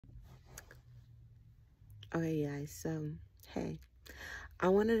Okay, guys, so hey, I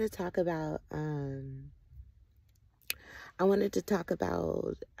wanted to talk about a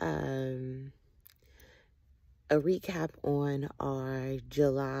recap on our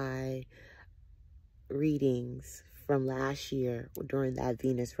July readings from last year during that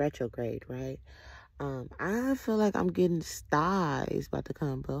Venus retrograde, right? I feel like I'm getting styes about to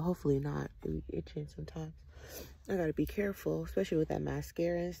come, but hopefully not. It be itching sometimes. I gotta be careful, especially with that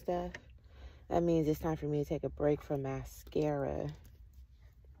mascara and stuff. That means it's time for me to take a break from mascara.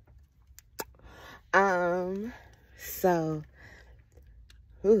 So,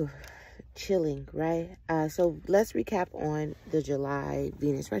 chilling, right? So let's recap on the July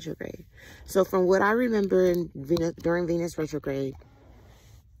Venus retrograde. So from what I remember during Venus retrograde,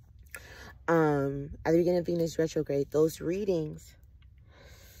 at the beginning of Venus retrograde, those readings,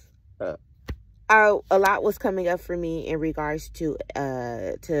 a lot was coming up for me in regards to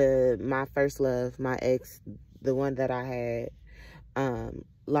my first love, my ex, the one that I had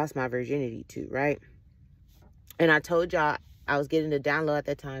lost my virginity to, right? And I told y'all I was getting the download at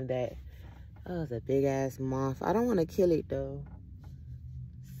that time that, oh, it's a big ass moth. I don't want to kill it though.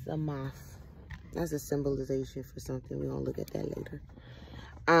 It's a moth. That's a symbolization for something. We're gonna look at that later.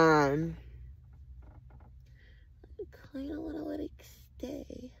 I kind of want to let it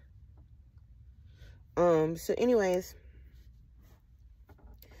stay. So anyways,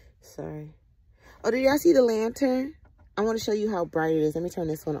 sorry. Oh, did y'all see the lantern? I want to show you how bright it is. Let me turn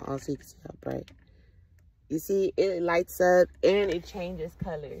this one off so you can see how bright. You see, it lights up and it changes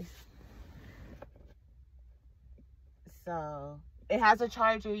colors. So it has a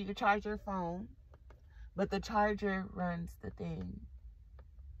charger. You can charge your phone, but the charger runs the thing.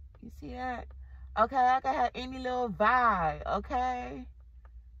 You see that? Okay, I can have any little vibe. Okay,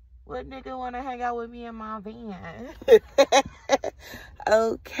 what nigga want to hang out with me in my van?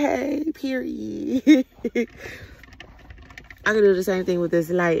 Okay, period. I can do the same thing with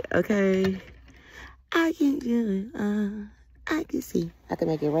this light. Okay, I can do it. I can see. I can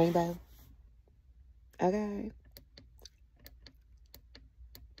make it rainbow. Okay.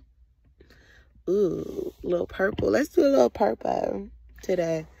 Ooh, a little purple. Let's do a little purple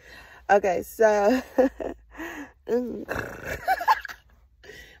today. Okay, so I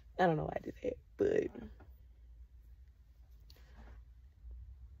don't know why I did that, but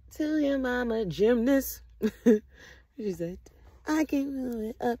tell your mama gymnast. She said, I can move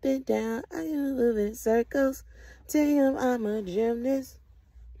it up and down. I can move it in circles. Tell your mama gymnast.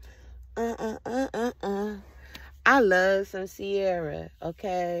 I love some Ciara,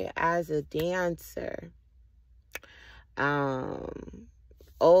 okay, as a dancer.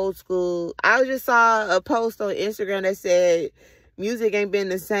 Old school. I just saw a post on Instagram that said music ain't been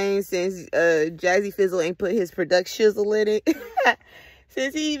the same since Jazzy Fizzle ain't put his product shizzle in it.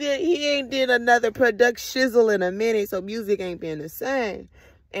 Since he ain't did another product shizzle in a minute, so music ain't been the same.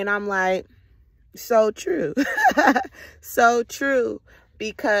 And I'm like, so true. So true.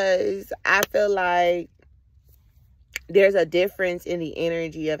 Because I feel like there's a difference in the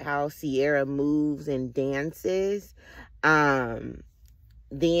energy of how Ciara moves and dances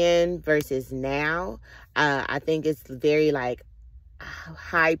then versus now. I think it's very like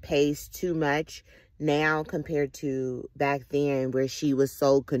high paced, too much now compared to back then where she was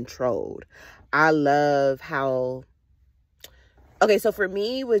so controlled. I love how, okay, so for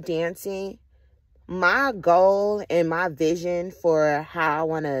me with dancing, my goal and my vision for how I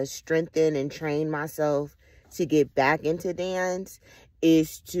want to strengthen and train myself to get back into dance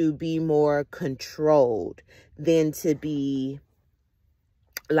is to be more controlled than to be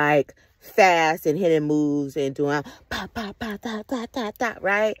like fast and hitting moves and doing pop, pop, pop, pop, pop, pop, pop,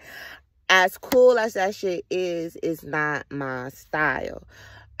 right? As cool as that shit is, it's not my style.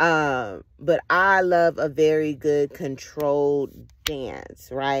 But I love a very good controlled dance,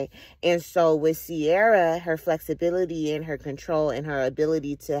 right? And so with Ciara, her flexibility and her control and her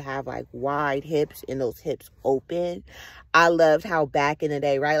ability to have like wide hips and those hips open, I loved how back in the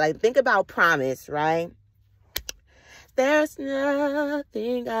day, right? Like think about Promise, right? There's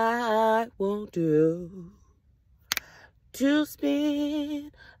nothing I won't do to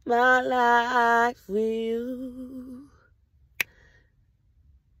spend my life with you.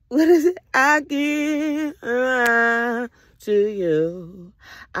 What is it? I give around to you.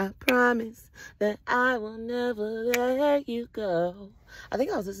 I promise that I will never let you go. I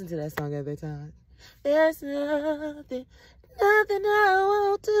think I was listening to that song every time. There's nothing I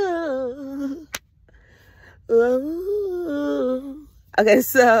won't do. Ooh. Okay,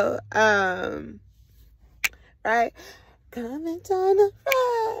 so, right? Coming down the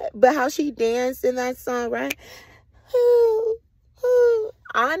ride. But how she danced in that song, right? Ooh.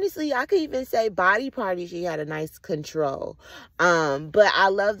 Honestly, I could even say body party, she had a nice control. But I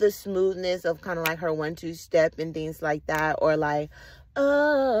love the smoothness of kind of like her 1-2 step and things like that, or like,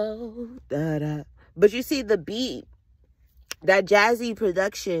 oh, da da. But you see the beat, that jazzy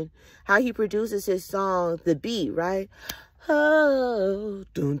production, how he produces his song, the beat, right? Oh,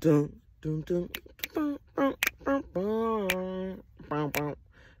 dun dun dun dun, bum, bum, bum, bum, bum, bum,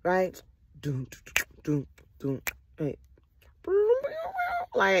 right? Dun dun dun dun, right?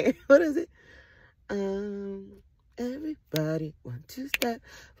 Like, what is it? Everybody 1-2 step,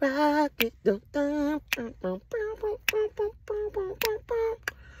 rock it, dun dun dun dun,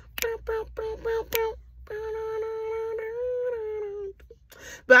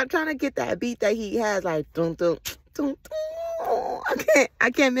 but I'm trying to get that beat that he has, like dun dun dun dun.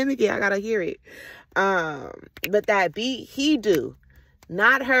 I can't mimic it. I gotta hear it. But that beat he do,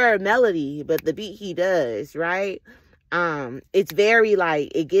 not her melody, but the beat he does, right? It's very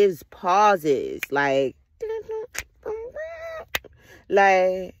like, it gives pauses, like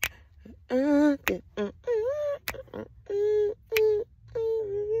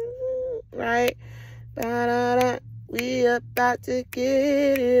right? Ba-da-da. We about to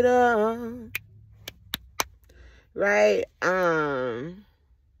get it on, right? I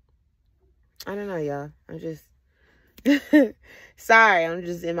don't know, y'all. I'm just sorry, I'm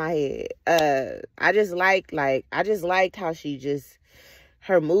just in my head. I just liked how she just,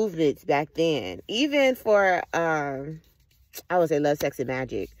 her movements back then, even for I would say Love, Sex and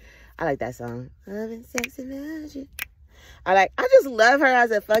Magic. I like that song. Love and Sex and Magic. I just love her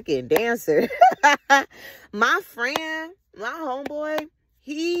as a fucking dancer. My friend, my homeboy,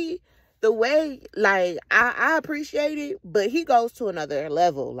 the way, like, I appreciate it, but he goes to another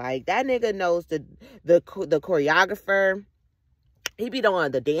level. Like, that nigga knows the choreographer. He be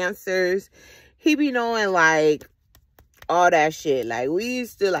knowing the dancers. He be knowing, like, all that shit. Like, we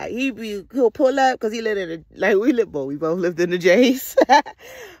used to, like, he'll pull up, because he lived in we both lived in the J's.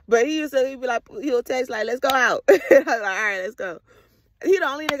 But he'd be like, he'll text, like, let's go out. I was like, all right, let's go. He the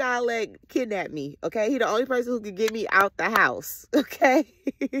only nigga I'll let kidnap me, okay? He the only person who can get me out the house, okay?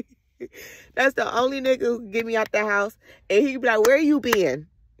 That's the only nigga who can get me out the house. And he'd be like, where you been?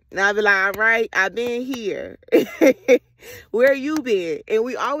 And I'd be like, all right, I've been here. Where you been? And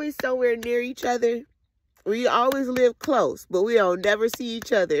we always somewhere near each other. We always live close, but we don't never see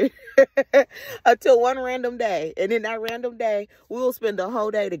each other until one random day. And in that random day, we'll spend the whole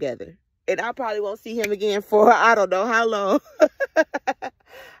day together. And I probably won't see him again for I don't know how long.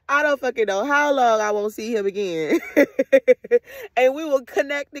 I don't fucking know how long I won't see him again. And we will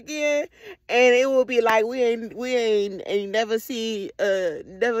connect again, and it will be like we ain't never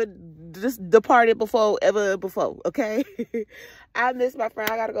never just departed before, okay? I miss my friend.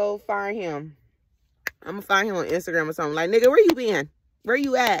 I gotta go find him. I'm gonna find him on Instagram or something. Like, nigga, where you been? Where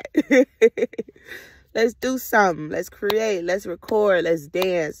you at? Let's do something. Let's create. Let's record. Let's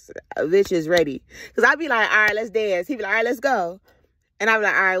dance. Bitch is ready. Because I'd be like, all right, let's dance. He'd be like, all right, let's go. And I'd be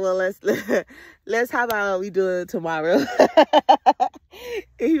like, all right, well, let's how about we do it tomorrow? And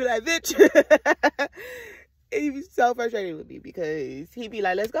he'd be like, bitch. He'd be so frustrated with me because he'd be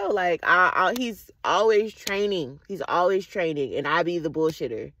like, let's go. Like, he's always training. He's always training. And I be the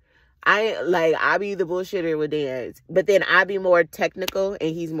bullshitter. I be the bullshitter with dance, but then I be more technical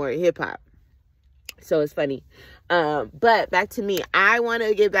and he's more hip hop. So it's funny. But back to me, I want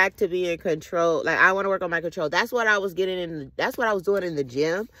to get back to being control. Like, I want to work on my control. That's what I was that's what I was doing in the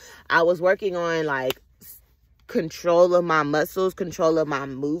gym. I was working on like control of my muscles, control of my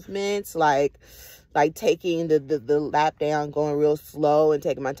movements, like taking the lap down, going real slow and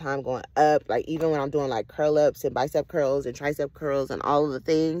taking my time going up. Like, even when I'm doing like curl ups and bicep curls and tricep curls and all of the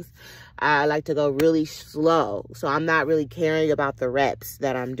things, I like to go really slow. So I'm not really caring about the reps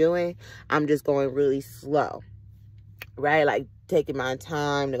that I'm doing. I'm just going really slow, right? Like, taking my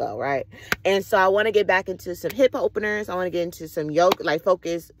time to go, right? And so I want to get back into some hip openers. I want to get into some yoga, like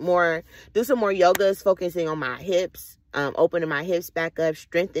do some more yogas, focusing on my hips. Opening my hips back up,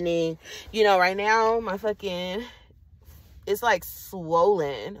 strengthening. You know, right now, my fucking, it's like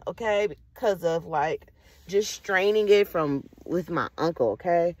swollen, okay? Because of like just straining it with my uncle,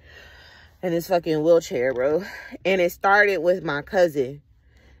 okay? And this fucking wheelchair, bro. And it started with my cousin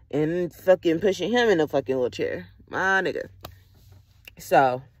and fucking pushing him in a fucking wheelchair. My nigga.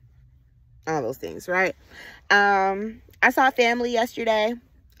 So, all those things, right? I saw family yesterday.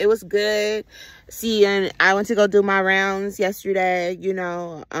 It was good. And I went to go do my rounds yesterday, you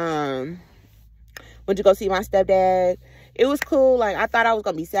know. Went to go see my stepdad. It was cool. Like, I thought I was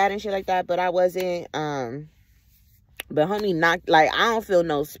gonna be sad and shit like that, but I wasn't. But homie knocked, like, I don't feel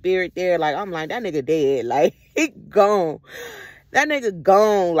no spirit there. Like, I'm like, that nigga dead. Like, he gone. That nigga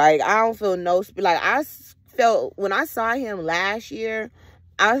gone. Like, I don't feel no, like, I felt, when I saw him last year,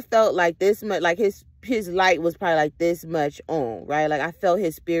 I felt like this much, like his light was probably like this much on, right? Like, I felt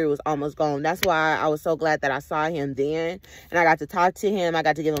his spirit was almost gone. That's why I was so glad that I saw him then, and I got to talk to him. I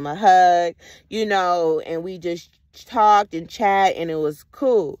got to give him a hug, you know, and we just talked and chat, and it was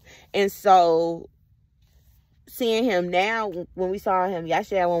cool. And so seeing him now, when we saw him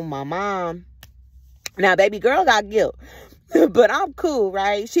yesterday, I went with my mom. Now, baby girl got guilt, but I'm cool,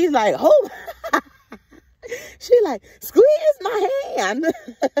 right? She's like, oh, she like, squeeze my hand.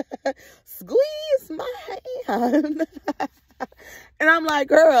 Squeeze my hand. And I'm like,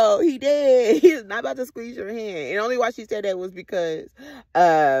 girl, he dead. He's not about to squeeze your hand. And only why she said that was because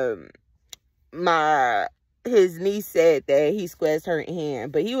his niece said that he squeezed her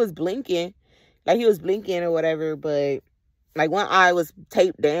hand. But he was blinking. Like, he was blinking or whatever. But, like, one eye was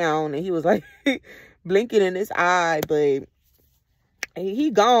taped down. And he was, like, blinking in his eye. But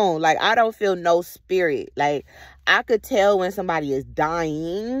he gone. Like, I don't feel no spirit. Like, I could tell when somebody is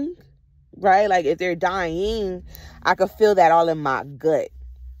dying, right? Like, if they're dying, I could feel that all in my gut.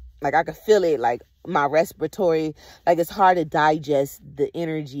 Like, I could feel it, like, my respiratory. Like, it's hard to digest the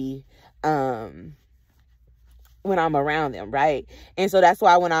energy when I'm around them, right? And so that's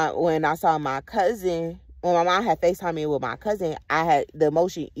why when I saw my cousin, when my mom had FaceTime me with my cousin, I had the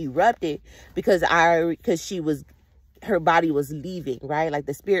emotion erupted because she was, her body was leaving, right? Like,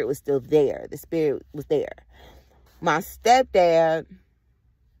 the spirit was still there. The spirit was there. My stepdad,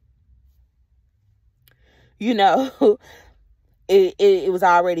 you know, it was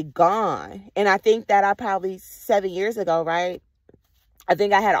already gone. And I think that I probably 7 years ago, right? I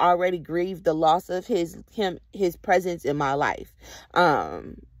think I had already grieved the loss of his presence in my life.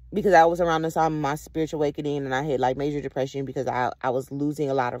 Because I was around the time of my spiritual awakening, and I had like major depression because I was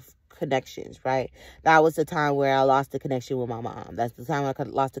losing a lot of connections, right? That was the time where I lost the connection with my mom. That's the time I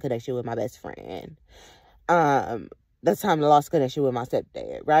lost the connection with my best friend. That's the time I lost connection with my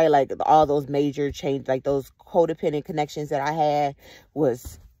stepdad, right? Like, all those major change, like those codependent connections that I had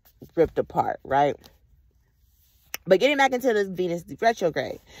was ripped apart, right? But getting back into the Venus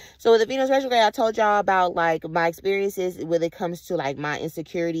retrograde. So with the Venus retrograde, I told y'all about like my experiences when it comes to like my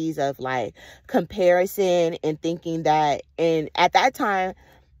insecurities of like comparison and thinking that, and at that time,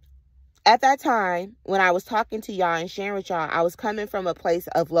 when I was talking to y'all and sharing with y'all, I was coming from a place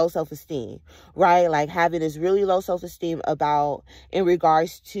of low self-esteem, right? Like, having this really low self-esteem in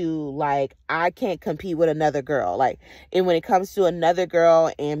regards to, like, I can't compete with another girl. Like, and when it comes to another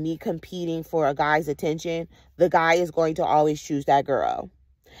girl and me competing for a guy's attention, the guy is going to always choose that girl.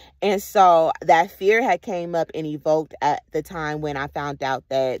 And so that fear had came up and evoked at the time when I found out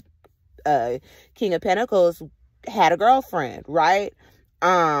that King of Pentacles had a girlfriend, right?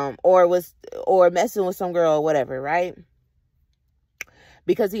 Or messing with some girl or whatever, right?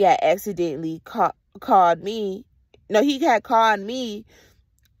 Because he had accidentally called me. No, he had called me,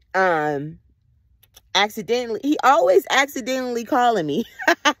 accidentally. He always accidentally calling me.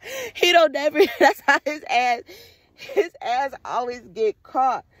 He don't never, that's how his ass always get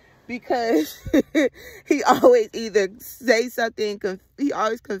caught. Because he always either say something, he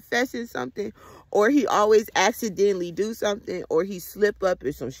always confessing something, or he always accidentally do something, or he slip up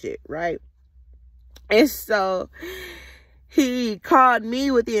or some shit, right? And so he called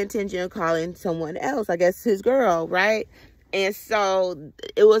me with the intention of calling someone else, I guess his girl, right? And so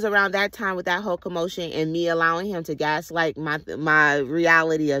it was around that time with that whole commotion and me allowing him to gaslight my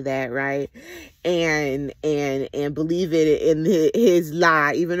reality of that, right? And believe it in his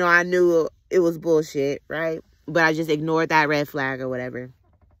lie, even though I knew it was bullshit, right? But I just ignored that red flag or whatever.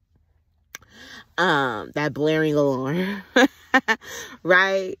 That blaring alarm,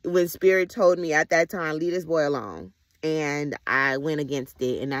 right? When Spirit told me at that time, leave this boy alone. And I went against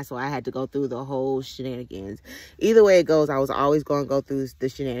it, and that's why I had to go through the whole shenanigans. Either way it goes, I was always going to go through the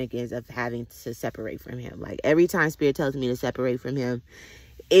shenanigans of having to separate from him. Like, every time Spirit tells me to separate from him,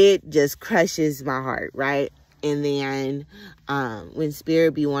 it just crushes my heart, right? And then when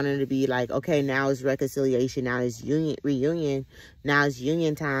Spirit be wanting to be like, okay, now it's reconciliation, now it's reunion, now it's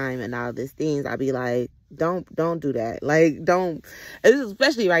union time, and all these things, I'll be like, don't do that. Like, don't,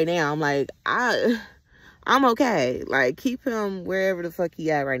 especially right now, I'm like, I'm okay. Like, keep him wherever the fuck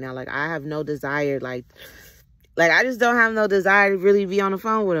he at right now. Like, I have no desire, like I just don't have no desire to really be on the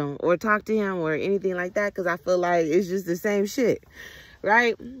phone with him or talk to him or anything like that, because I feel like it's just the same shit,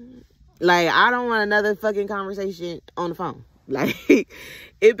 right? Like, I don't want another fucking conversation on the phone. Like,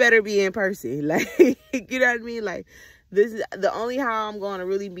 it better be in person. Like, you know what I mean? Like, this is the only how I'm going to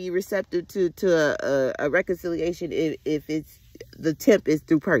really be receptive to a reconciliation if it's, the temp is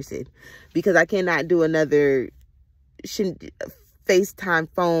through person, because I cannot do another FaceTime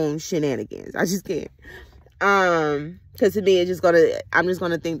phone shenanigans. I just can't. Because to me, I'm just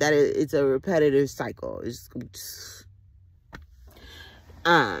gonna think that it's a repetitive cycle.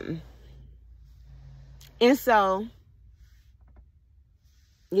 And so,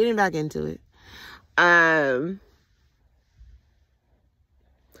 getting back into it.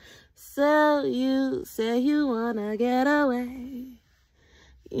 So you say you wanna get away.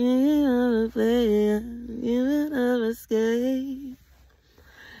 You wanna play, you wanna escape.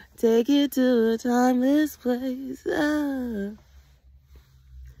 Take you to a timeless place.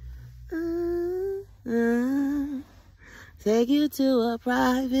 Take you to a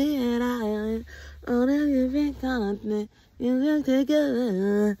private island on a different continent. You can take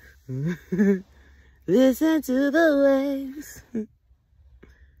a listen to the waves.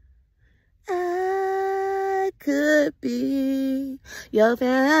 I could be your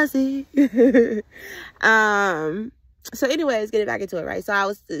fantasy. So anyways, getting back into it, right? So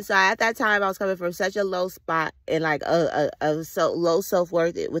at that time I was coming from such a low spot and like a so low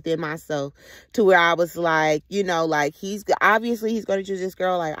self-worth within myself, to where I was like, you know, like he's going to choose this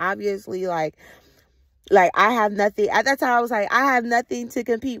girl. Like obviously, like I have nothing. At that time I was like, I have nothing to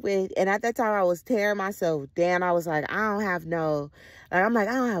compete with. And at that time I was tearing myself down. I was like, I don't have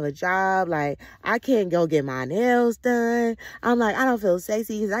a job. Like, I can't go get my nails done. I'm like, I don't feel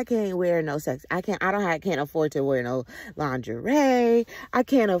sexy because I can't wear no sex. I can't afford to wear no lingerie. I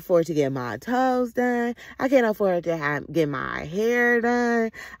can't afford to get my toes done. I can't afford to get my hair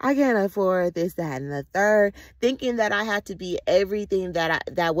done. I can't afford this, that, and the third. Thinking that I had to be everything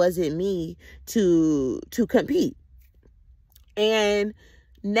that wasn't me to compete. And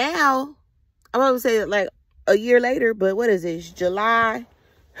now, I'm going to say like, a year later, but what is it? July.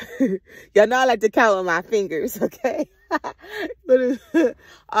 Y'all know I like to count on my fingers, okay? But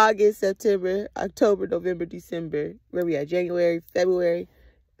August, September, October, November, December. Where we at? January, February.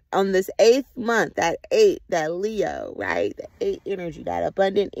 On this 8th month, that Leo, right? The 8 energy, that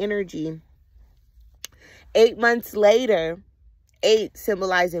abundant energy. 8 months later, 8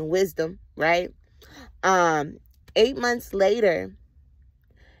 symbolizing wisdom, right? 8 months later,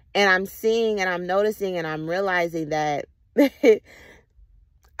 and I'm seeing and I'm noticing and I'm realizing that I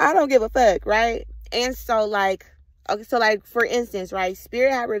don't give a fuck, right? And so like, okay, so like for instance, right,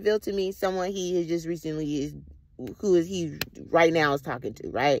 Spirit had revealed to me someone he has just recently he right now is talking to,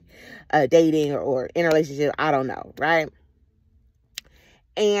 right? Dating or in a relationship, I don't know, right?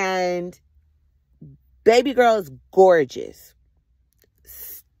 And baby girl is gorgeous,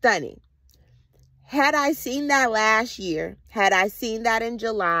 stunning. Had I seen that last year, had I seen that in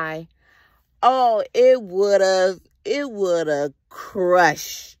July, oh, it would have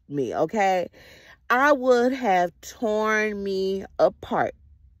crushed me, okay? I would have torn me apart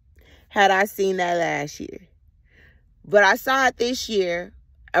had I seen that last year. But I saw it this year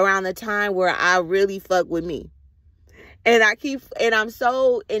around the time where I really fuck with me. And I'm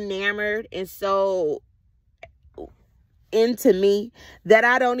so enamored and so into me that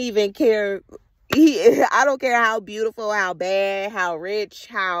I don't even care. I don't care how beautiful, how bad, how rich,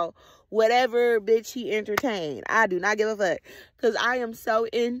 how whatever bitch he entertained. I do not give a fuck. Because I am so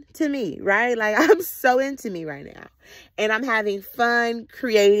into me, right? Like, I'm so into me right now. And I'm having fun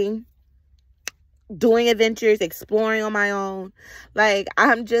creating, doing adventures, exploring on my own. Like,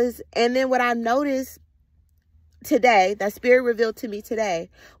 and then what I noticed today, that Spirit revealed to me today,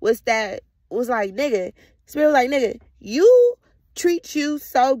 was like, nigga, Spirit was like, nigga, you treat you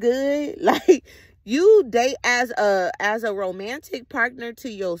so good. Like, you date as a romantic partner to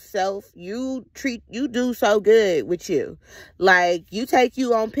yourself. You do so good with you. Like, you take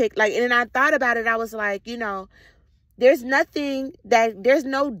you on pick. Like, and then I thought about it. I was like, you know, there's no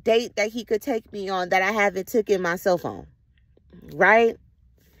date that he could take me on that I haven't taken myself on. Right?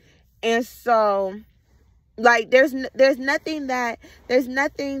 And so, like, there's nothing that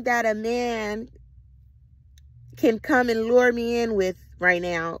a man can come and lure me in with right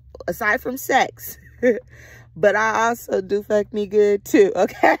now, aside from sex. But I also do fuck me good too,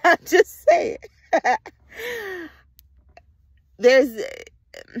 okay? I'm just saying. There's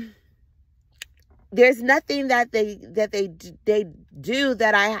nothing that they do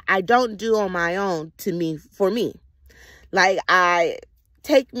that I don't do on my own for me. Like,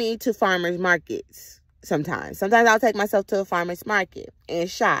 take me to farmers markets sometimes. Sometimes I'll take myself to a farmer's market and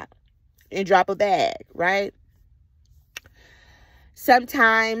shop and drop a bag, right?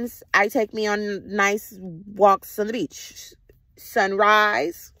 Sometimes I take me on nice walks on the beach.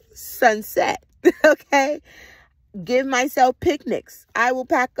 Sunrise, sunset, okay? Give myself picnics. I will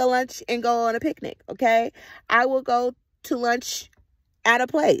pack a lunch and go on a picnic, okay? I will go to lunch at a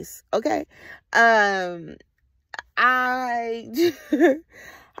place, okay? I I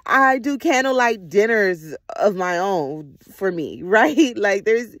I do candlelight dinners of my own for me, right? Like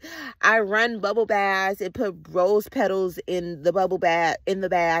I run bubble baths and put rose petals in the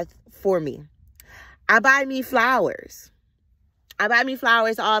bath for me. I buy me flowers. I buy me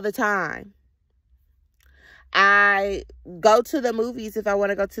flowers all the time. I go to the movies if I want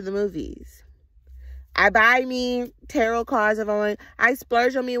to go to the movies. I buy me tarot cards if I want. I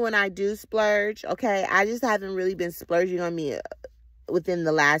splurge on me when I do splurge, okay? I just haven't really been splurging on me within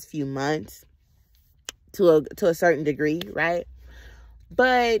the last few months to a certain degree, right?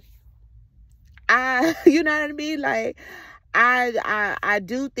 But you know what I mean? Like, I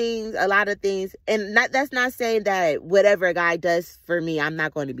do things, a lot of things, and that's not saying that whatever a guy does for me, I'm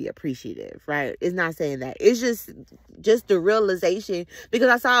not going to be appreciative, right? It's not saying that. It's just the realization, because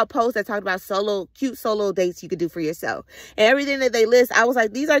I saw a post that talked about cute solo dates you could do for yourself. And everything that they list, I was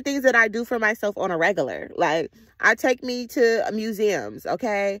like, these are things that I do for myself on a regular. Like, I take me to museums,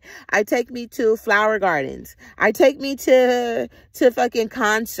 okay? I take me to flower gardens. I take me to fucking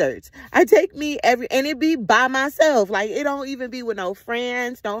concerts. I take me and it be by myself. Like, it don't even be with no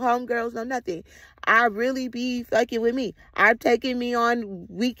friends, no homegirls, no nothing. I really be fucking with me. I've taken me on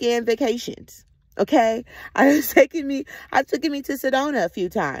weekend vacations, okay? I've taken me to Sedona a few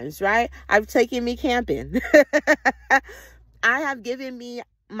times, right? I've taken me camping. I have given me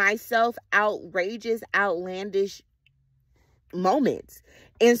myself outrageous, outlandish moments.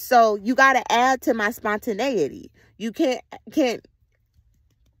 And so you got to add to my spontaneity. You can't,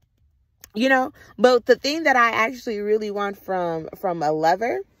 you know, but the thing that I actually really want from a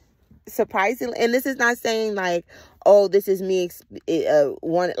lover, surprisingly, and this is not saying like, oh, this is me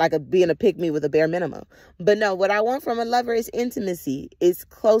being a pick me with a bare minimum. But no, what I want from a lover is intimacy, is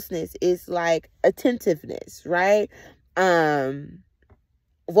closeness, is like attentiveness, right?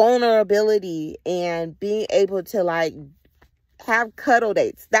 Vulnerability, and being able to like have cuddle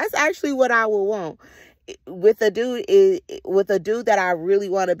dates. That's actually what I would want with a dude that I really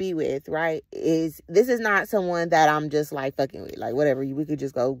want to be with, right? This is not someone that I'm just like fucking with, like whatever, we could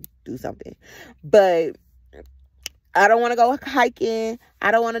just go do something. But I don't want to go hiking.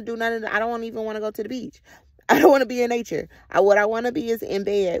 I don't want to do none of that. I don't even want to go to the beach. I don't want to be in nature. What I want to be is in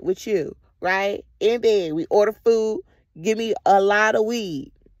bed with you, right? In bed. We order food. Give me a lot of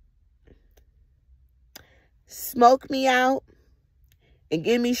weed. Smoke me out and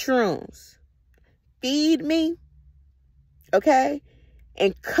give me shrooms. Feed me, okay?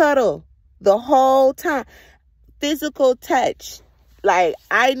 And cuddle the whole time. Physical touch. Like,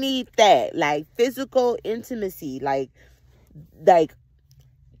 I need that. Like, physical intimacy. Like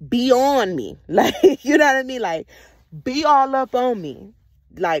be on me. Like, you know what I mean? Like, be all up on me.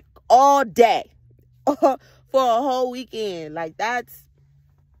 Like, all day. For a whole weekend. Like, that's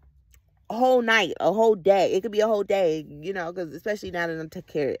a whole night, a whole day. It could be a whole day, you know, because especially now that I'm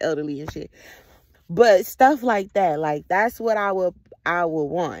taking care of elderly and shit. But stuff like that, like, that's what I would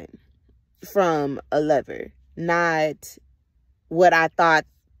want from a lover. Not what I thought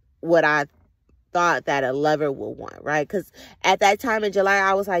that a lover would want, right? Because at that time in July,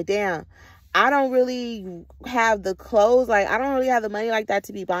 I was like, damn, I don't really have the clothes. Like, I don't really have the money like that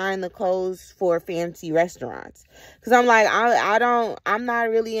to be buying the clothes for fancy restaurants. Because I'm like, I'm not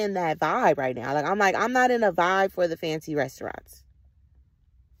really in that vibe right now. Like, I'm not in a vibe for the fancy restaurants.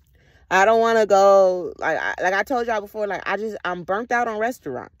 I don't want to go, like I told y'all before, like, I'm burnt out on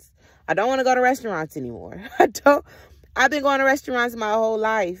restaurants. I don't want to go to restaurants anymore. I've been going to restaurants my whole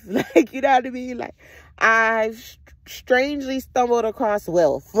life. Like, you know what I mean? Like, I've strangely stumbled across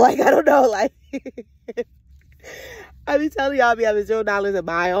wealth. Like, I don't know, like, I be telling y'all, I be having $0 in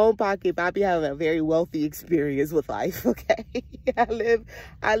my own pocket, but I be having a very wealthy experience with life, okay?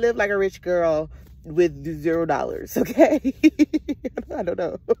 I live like a rich girl with $0, okay? I don't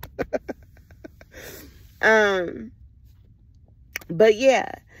know. But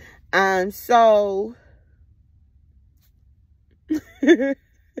yeah, so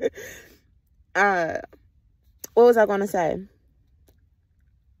what was I gonna say?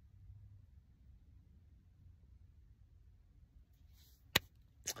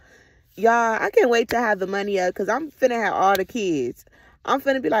 Y'all, I can't wait to have the money up, because I'm finna have all the kids. I'm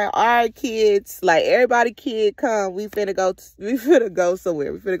finna be like, all right, kids, like, everybody kid come. We finna go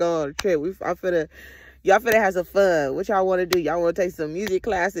somewhere. We finna go on a trip. Y'all finna have some fun. What y'all want to do? Y'all want to take some music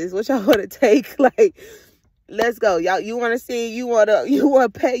classes? What y'all want to take? Like, let's go. Y'all, you want to sing? You want to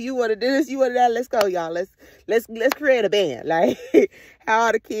pay? You want to do this? You want to that? Let's go, y'all. Let's create a band. Like, how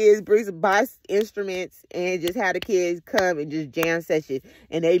all the kids buy instruments and just have the kids come and just jam session,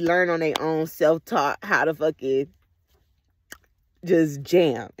 and they learn on their own, self-taught how to fucking just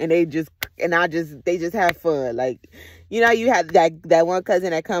jam, and they just and they just have fun. Like, you know, you have that one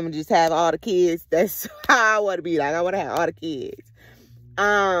cousin that come and just have all the kids. That's how I want to be. Like, I want to have all the kids.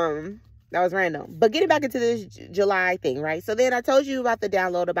 That was random. But getting back into this July thing, right? So then I told you about the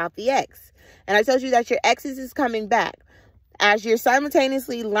download about the ex. And I told you that your exes is coming back. As you're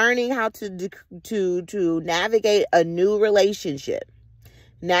simultaneously learning how to navigate a new relationship.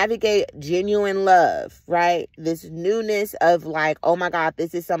 Navigate genuine love, right? This newness of like, oh my God,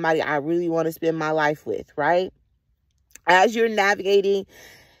 this is somebody I really want to spend my life with, right? As you're navigating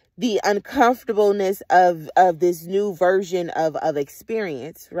the uncomfortableness of this new version of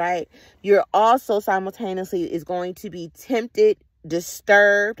experience, right? You're also simultaneously is going to be tempted,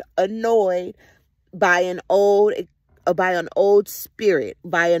 disturbed, annoyed by an old spirit,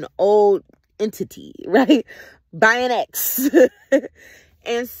 by an old entity, right? By an ex.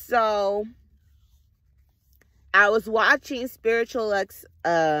 And so I was watching Spiritual X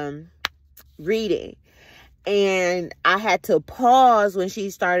reading, and I had to pause when she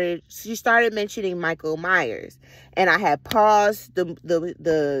started mentioning Michael Myers, and I had paused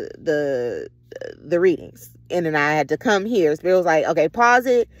the readings, and then I had to come here. Spirit was like, okay, pause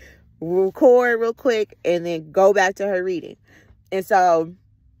it, record real quick, and then go back to her reading. And so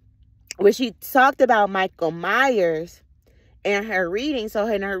when she talked about Michael Myers in her reading, so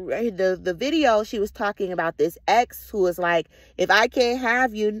in the video, she was talking about this ex who was like, if I can't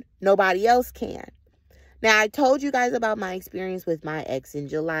have you, nobody else can. Now, I told you guys about my experience with my ex in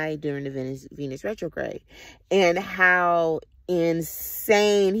July during the Venus retrograde and how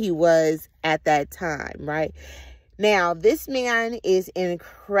insane he was at that time, right? Now, this man is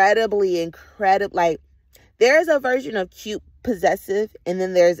incredibly, like, there's a version of cute possessive, and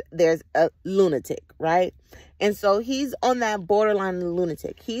then there's a lunatic, right? And so he's on that borderline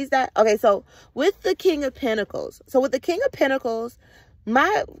lunatic. He's that, okay, so with the King of Pentacles,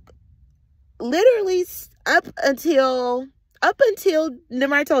 literally up until,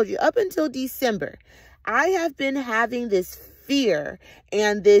 remember I told you, up until December, I have been having this fear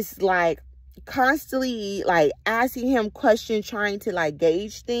and this, like, constantly, like, asking him questions, trying to, like,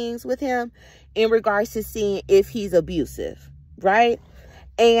 gauge things with him in regards to seeing if he's abusive, right?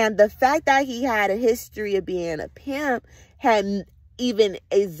 And the fact that he had a history of being a pimp had even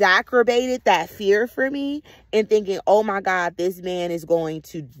exacerbated that fear for me, and thinking, oh my God, this man is going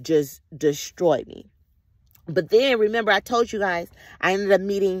to just destroy me. But then, remember, I told you guys, I ended up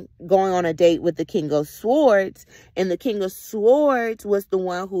going on a date with the King of Swords, and the King of Swords was the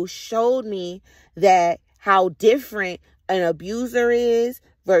one who showed me that how different an abuser is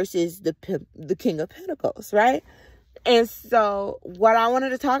versus the King of Pentacles, right? And so what I wanted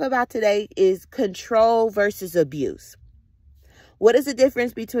to talk about today is control versus abuse. What is the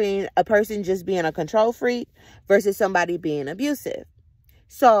difference between a person just being a control freak versus somebody being abusive?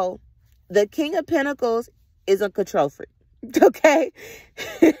 So the King of Pentacles is a control freak, okay?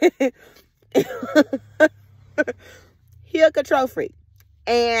 He a control freak.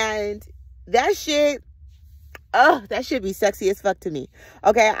 And that shit, oh, that should be sexy as fuck to me.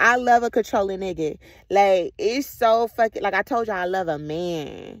 Okay, I love a controlling nigga. Like, it's so fucking, like I told you, I love a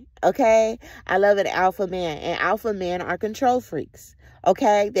man. Okay, I love an alpha man, and alpha men are control freaks.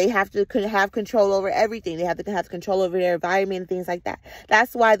 Okay, they have to have control over everything. They have to have control over their environment and things like that.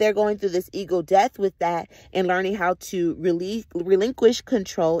 That's why they're going through this ego death with that, and learning how to relinquish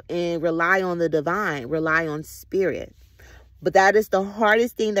control and rely on the divine, rely on spirit. But that is the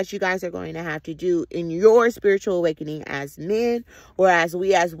hardest thing that you guys are going to have to do in your spiritual awakening as men, or as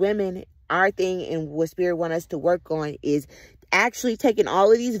we as women. Our thing and what Spirit wants us to work on is actually taking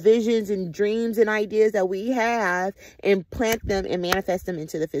all of these visions and dreams and ideas that we have and plant them and manifest them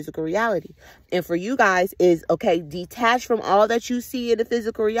into the physical reality. And for you guys is, okay, detach from all that you see in the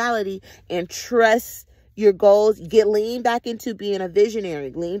physical reality and trust your goals. Lean back into being a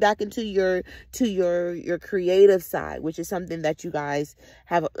visionary. Lean back into your creative side, which is something that you guys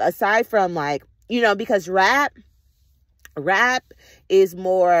have, aside from, like, you know, because rap is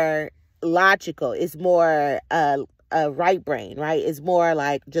more logical. It's more right brain, right? It's more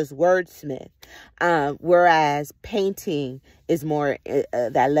like just wordsmith. Whereas painting is more,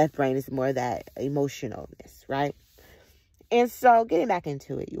 that left brain is more that emotionalness, right? And so getting back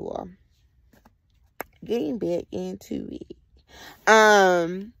into it, you all. Getting back into it.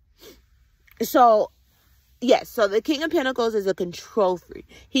 So, yes, so the King of Pentacles is a control freak.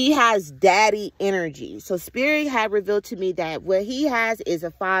 He has daddy energy. So Spirit had revealed to me that what he has is a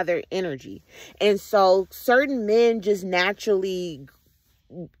father energy. And so certain men just naturally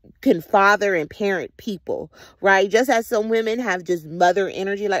can father and parent people, right? Just as some women have just mother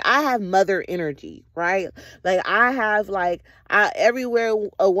energy, like I have mother energy, right? Like I have like, everywhere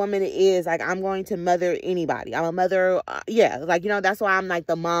a woman is, like I'm going to mother anybody. I'm a mother, yeah, like, you know, that's why I'm like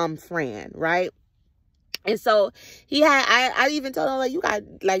the mom friend, right? And so he had, I even told him, like, you got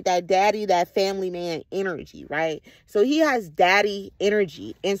like that daddy, that family man energy, right? So he has daddy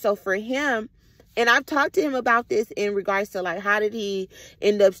energy. And so for him, and I've talked to him about this in regards to like, how did he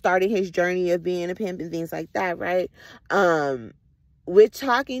end up starting his journey of being a pimp and things like that, right? We're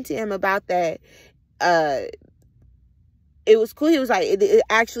talking to him about that. It was cool. He was like, it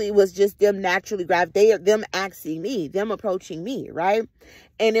actually was just them naturally them asking me, them approaching me, right?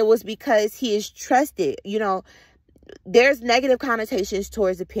 And it was because he is trusted. You know, there's negative connotations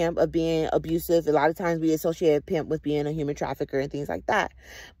towards the pimp of being abusive. A lot of times we associate a pimp with being a human trafficker and things like that.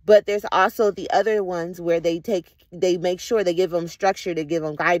 But there's also the other ones where they make sure they give them structure, they give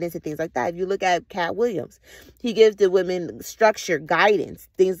them guidance and things like that. If you look at Cat Williams, he gives the women structure, guidance,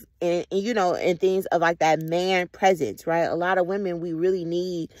 things, and you know, and things of like that man presence, right? A lot of women, we really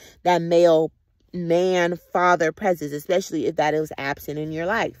need that male man father presence, especially if that is absent in your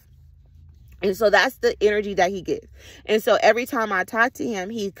life. And so that's the energy that he gives. And so every time I talk to him,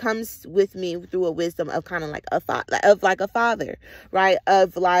 he comes with me through a wisdom of kind of like a father, right?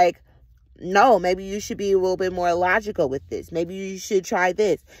 Of like, no, maybe you should be a little bit more logical with this. Maybe you should try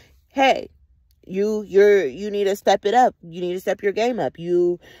this. Hey, you need to step it up. You need to step your game up.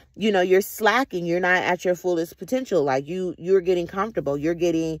 You know, you're slacking. You're not at your fullest potential. Like you're getting comfortable. You're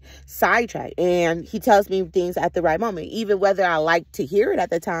getting sidetracked. And he tells me things at the right moment, even whether I like to hear it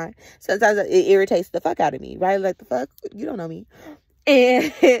at the time. Sometimes it irritates the fuck out of me, right? Like, the fuck, you don't know me.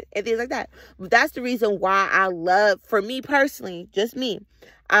 And things like that. But that's the reason why I love, for me personally, just me,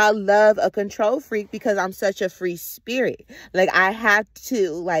 I love a control freak, because I'm such a free spirit. Like, I have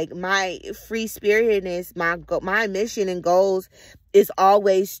to, like, my free spiritedness, my mission and goals is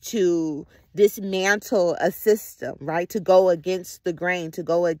always to dismantle a system, right? To go against the grain, to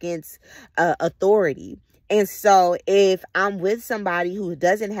go against authority. And so if I'm with somebody who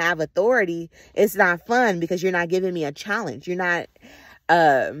doesn't have authority, it's not fun, because you're not giving me a challenge. You're not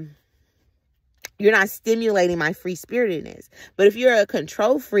stimulating my free spiritedness. But if you're a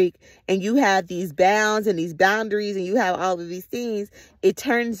control freak and you have these bounds and these boundaries and you have all of these things, it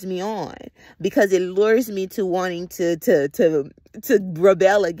turns me on, because it lures me to wanting to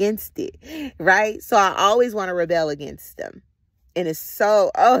rebel against it, right? So I always want to rebel against them. And it's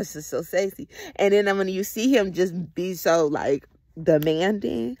so, it's just so sexy. And then when you see him just be so like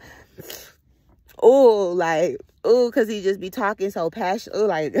demanding, because he just be talking so passionate.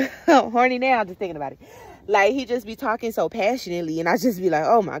 Like, I'm horny now, I'm just thinking about it. Like, he just be talking so passionately, and I just be like,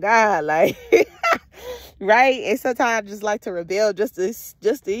 oh my God, like, right? And sometimes I just like to rebel just to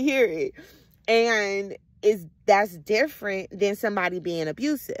hear it. And that's different than somebody being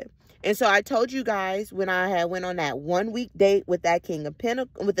abusive. And so I told you guys, when I had went on that 1 week date with that King of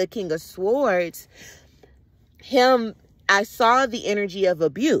Pentacles, with the King of Swords, I saw the energy of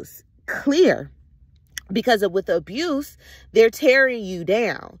abuse clear. Because with abuse, they're tearing you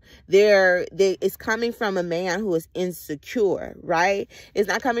down. It's coming from a man who is insecure, right? It's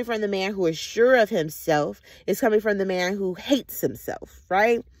not coming from the man who is sure of himself. It's coming from the man who hates himself,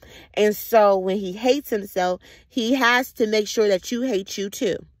 right? And so when he hates himself, he has to make sure that you hate you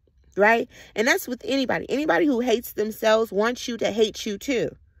too, right? And that's with anybody. Anybody who hates themselves wants you to hate you too.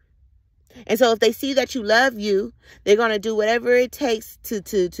 And so if they see that you love you, they're going to do whatever it takes to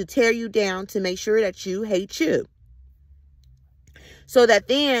tear you down, to make sure that you hate you. So that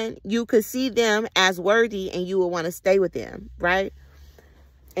then you could see them as worthy and you will want to stay with them, right?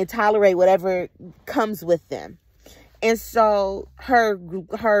 And tolerate whatever comes with them. And so her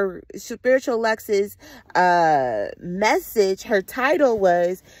Spiritual Lux's message, her title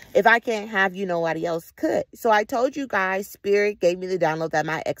was, If I Can't Have You, Nobody Else Could. So I told you guys, Spirit gave me the download that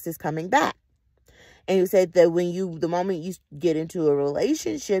my ex is coming back. And he said that the moment you get into a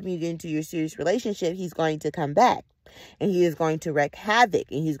relationship, you get into your serious relationship, he's going to come back. And he is going to wreak havoc,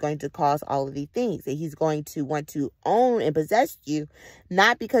 and he's going to cause all of these things. And he's going to want to own and possess you,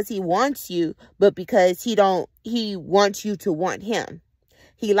 not because he wants you, but because he wants you to want him.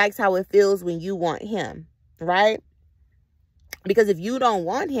 He likes how it feels when you want him, right? Because if you don't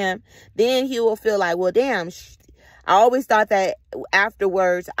want him, then he will feel like, well, damn, I always thought that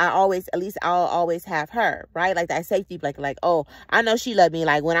afterwards, I'll always have her, right? Like that safety blanket, like, oh, I know she loved me.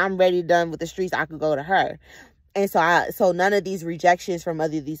 Like, when I'm ready, done with the streets, I could go to her. And so none of these rejections from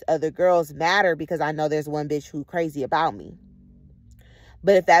these other girls matter, because I know there's one bitch who crazy about me.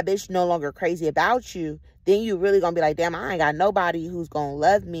 But if that bitch no longer crazy about you, then you really gonna be like, damn, I ain't got nobody who's gonna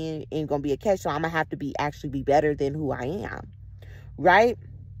love me and gonna be a catch, so I'm gonna have to actually be better than who I am, right?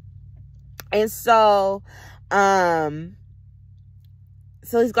 And so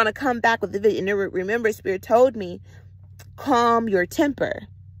he's gonna come back with the vision. And remember, Spirit told me, calm your temper,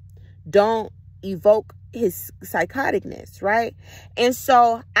 don't evoke his psychoticness, right? And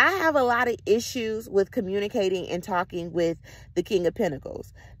so I have a lot of issues with communicating and talking with the King of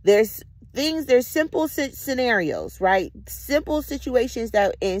Pentacles. There's simple scenarios, right? Simple situations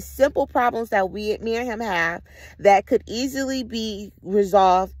and simple problems that me and him have that could easily be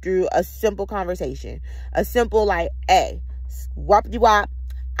resolved through a simple conversation. A simple like, hey, whoop-de-wop,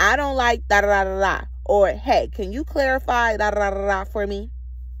 I don't like da-da-da-da-da. Or, hey, can you clarify da-da-da-da-da for me?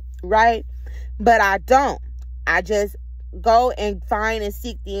 Right? But I don't. I just go and find and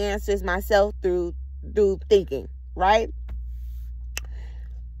seek the answers myself through thinking, right?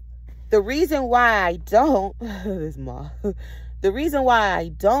 The reason why I don't, the reason why I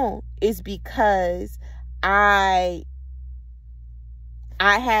don't is because I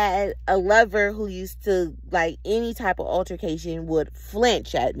had a lover who used to, like, any type of altercation would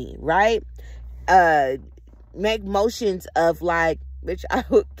flinch at me, right? Make motions of like, bitch, I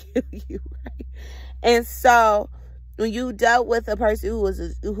will kill you, right? And so when you dealt with a person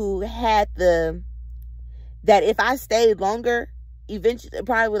who had that if I stayed longer, eventually,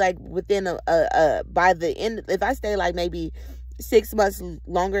 probably like within by the end, if I stayed like maybe 6 months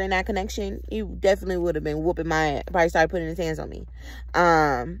longer in that connection, he definitely would have been whooping my ass, probably started putting his hands on me.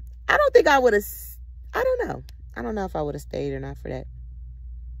 I don't think I would have, I don't know if I would have stayed or not for that.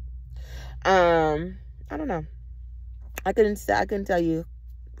 I don't know. I couldn't tell you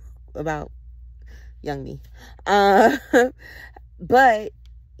about young me. But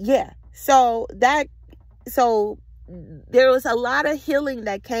yeah, so there was a lot of healing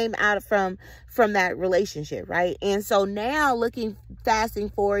that came out from that relationship, right? And so now, fasting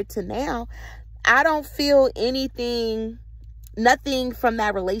forward to now, I don't feel nothing from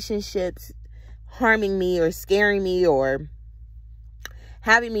that relationship harming me or scaring me or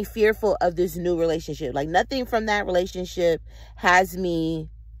having me fearful of this new relationship. Like, nothing from that relationship has me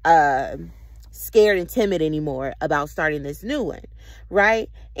scared and timid anymore about starting this new one, right?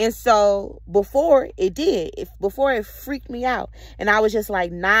 And so before it freaked me out, and I was just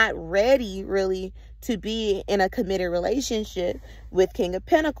like not ready really to be in a committed relationship with King of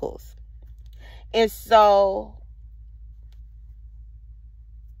Pentacles. And so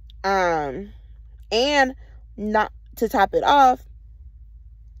and not to top it off,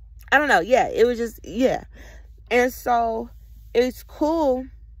 I don't know, yeah, it was just, yeah. And so it's cool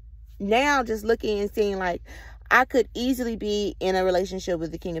now just looking and seeing like I could easily be in a relationship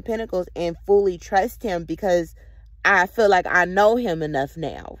with the King of Pentacles and fully trust him because I feel like I know him enough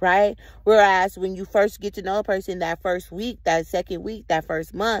now, right? Whereas when you first get to know a person, that first week, that second week, that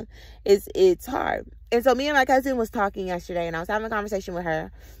first month, it's hard. And so me and my cousin was talking yesterday, and I was having a conversation with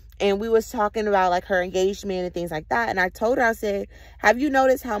her, and we was talking about like her engagement and things like that. And I told her, I said, have you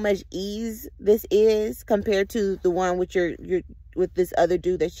noticed how much ease this is compared to the one with with this other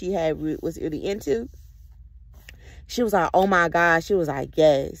dude that she was really into? She was like, oh my God. She was like,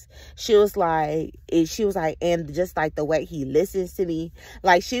 yes. She was like, and just like the way he listens to me.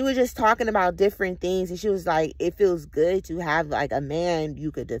 Like, she was just talking about different things. And she was like, it feels good to have like a man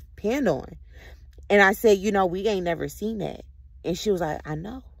you could depend on. And I said, you know, we ain't never seen that. And she was like, I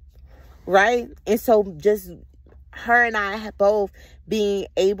know. Right? And so just her and I both being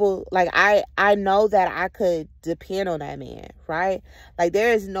able, like, I know that I could depend on that man. Right? Like,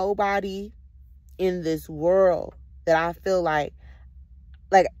 there is nobody in this world that I feel like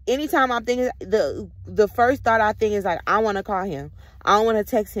anytime I'm thinking, the first thought I think is like, I want to call him. I don't want to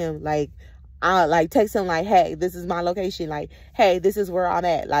text him. Like, I like text him like, hey, this is my location. Like, hey, this is where I'm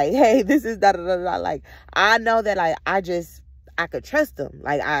at. Like, hey, this is da da da da. Like, I know that like I could trust him.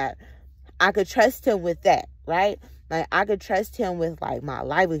 Like, I could trust him with that, right? Like, I could trust him with like my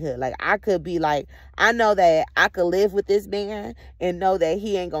livelihood. Like, I could be like, I know that I could live with this man and know that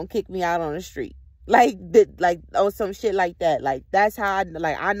he ain't gonna kick me out on the street. Like, or some shit like that. Like, that's how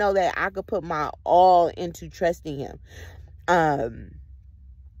I know that I could put my all into trusting him.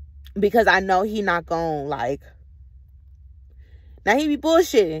 Because I know he not gonna, like, now he be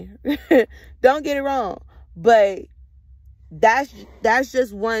bullshitting. Don't get it wrong. But that's just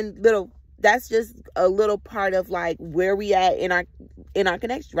that's just a little part of like where we at in our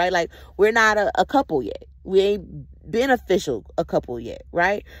connection, right? Like, we're not a couple yet. We ain't been official a couple yet,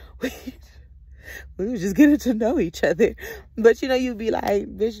 right? We were just getting to know each other. But, you know, you'd be like,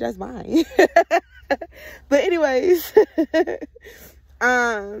 bitch, that's mine. But anyways,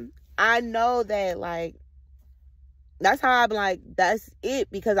 I know that, like, That's how I'm like, that's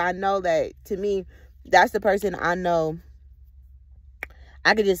it. Because I know that, to me, that's the person I know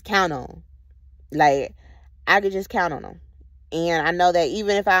I could just count on. Like, I could just count on him. And I know that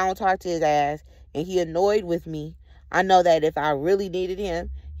even if I don't talk to his ass and he annoyed with me, I know that if I really needed him,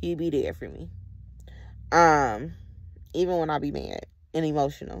 he'd be there for me. Even when I be mad and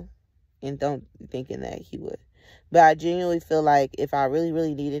emotional and don't thinking that he would. But I genuinely feel like if I really,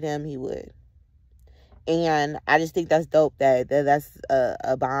 really needed him, he would. And I just think that's dope that that's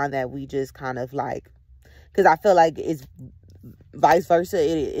a bond that we just kind of like, because I feel like it's vice versa.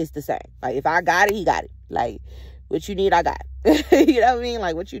 It's the same. Like, if I got it, he got it. Like, what you need, I got. You know what I mean?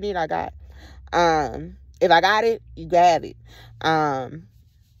 Like, what you need, I got. If I got it, you grab it.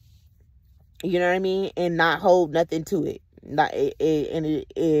 You know what I mean? And not hold nothing to it.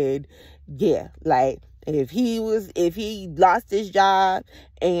 Yeah, like, if he lost his job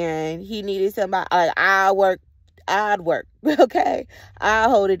and he needed somebody, like, I'd work. Okay, I'll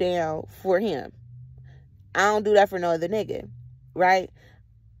hold it down for him. I don't do that for no other nigga, right?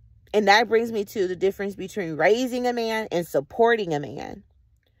 And that brings me to the difference between raising a man and supporting a man.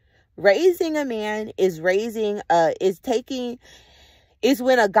 Raising a man is when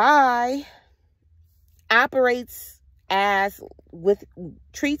a guy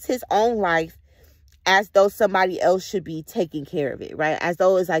treats his own life as though somebody else should be taking care of it, right? As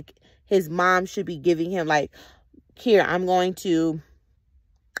though it's like his mom should be giving him, like, here, I'm going to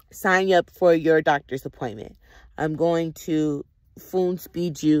sign you up for your doctor's appointment. I'm going to phone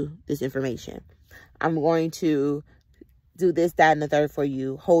speed you this information. I'm going to do this, that, and the third for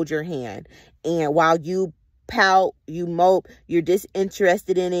you. Hold your hand. And while you pout, you mope, you're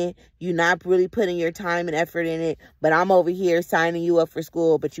disinterested in it, you're not really putting your time and effort in it, but I'm over here signing you up for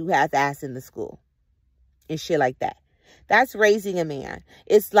school, but you have to ask in the school and shit like that. That's raising a man.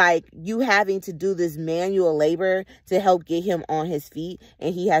 It's like you having to do this manual labor to help get him on his feet,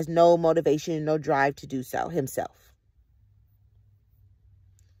 and he has no motivation, no drive to do so himself.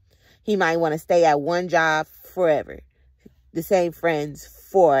 He might want to stay at one job forever, the same friends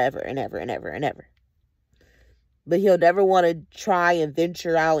forever and ever and ever and ever. But he'll never want to try and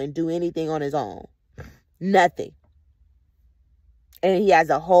venture out and do anything on his own. Nothing. And he has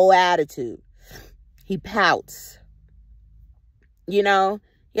a whole attitude. He pouts. You know,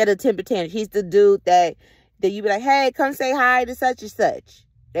 he had a temper tantrum. He's the dude that you be like, hey, come say hi to such and such.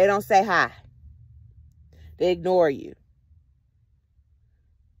 They don't say hi. They ignore you.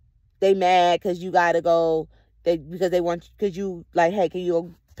 They mad because you got to go. Because you like, hey, can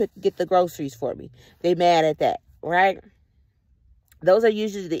you get the groceries for me? They mad at that, right? Those are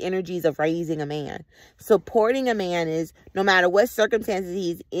usually the energies of raising a man. Supporting a man is, no matter what circumstances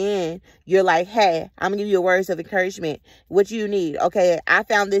he's in, you're like, hey, I'm going to give you words of encouragement. What you need? Okay, I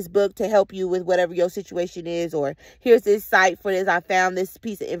found this book to help you with whatever your situation is. Or here's this site for this. I found this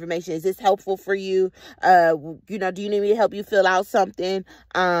piece of information. Is this helpful for you? Do you need me to help you fill out something?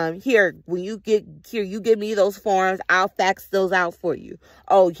 Here, when you get here, you give me those forms. I'll fax those out for you.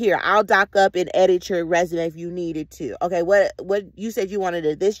 Oh, here, I'll dock up and edit your resume if you needed to. Okay, what you said you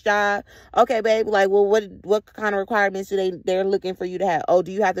wanted this job? Okay, babe, like, well, what kind of requirements they're looking for you to have? Oh,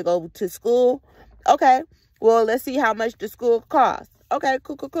 do you have to go to school? Okay, well, let's see how much the school costs. Okay,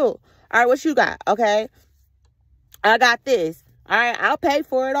 cool. All right, what you got? Okay, I got this. All right, I'll pay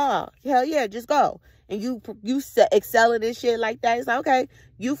for it all. Hell yeah, just go. And you excelling in shit like that. It's like, okay,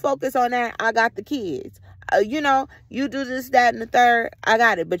 you focus on that. I got the kids. You do this, that, and the third. I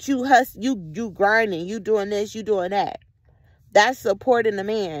got it. But you grinding. You doing this. You doing that. That's supporting a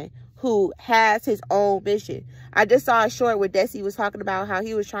man who has his own mission. I just saw a short where Desi was talking about how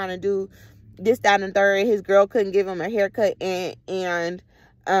he was trying to do this, that, and the third. His girl couldn't give him a haircut, and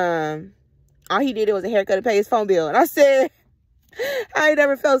all he needed was a haircut to pay his phone bill. And I said, I ain't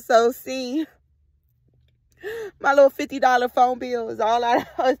never felt so seen. My little $50 phone bill is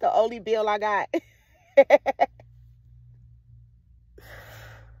it's the only bill I got.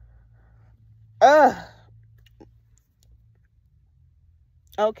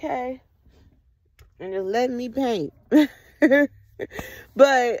 Okay. And just let me paint.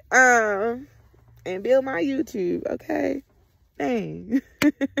 But and build my YouTube, okay? Dang.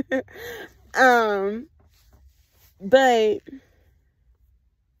 But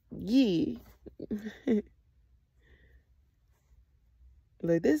yeah.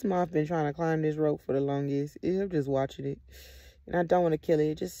 Look, this moth been trying to climb this rope for the longest. I'm just watching it. And I don't want to kill it.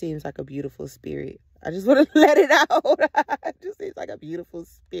 It just seems like a beautiful spirit. I just want to let it out. It just seems like a beautiful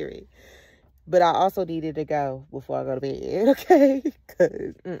spirit. But I also needed to go before I go to bed, okay?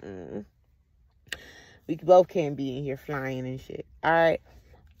 Because we both can't be in here flying and shit. All right.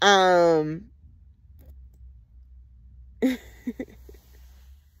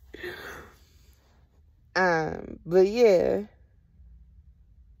 But yeah.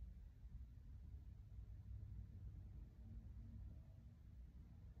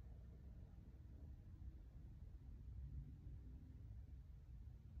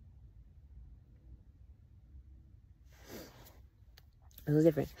 It was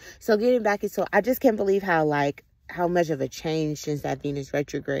different. So getting back into, I just can't believe how, like, how much of a change since that Venus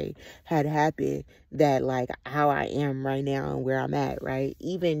retrograde had happened, that, like, how I am right now and where I'm at, right?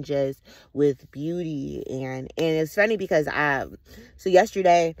 Even just with beauty. And it's funny because so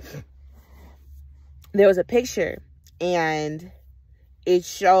yesterday there was a picture and it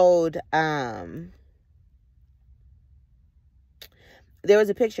showed, there was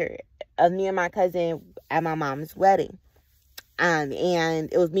a picture of me and my cousin at my mom's wedding. And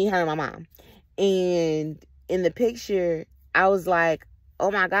it was me, her, and my mom. And in the picture, I was like,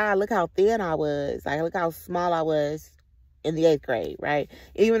 oh my God, look how thin I was. Like, look how small I was in the 8th grade, right?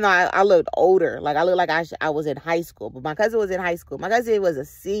 Even though I looked older. Like, I looked like I was in high school. But my cousin was in high school. My cousin was a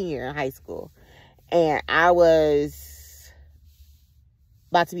senior in high school. And I was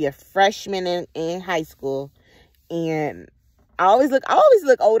about to be a freshman in high school. And I always look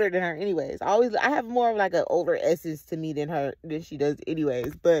older than her anyways. I have more of like an older essence to me than she does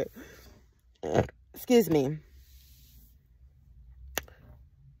anyways. But excuse me.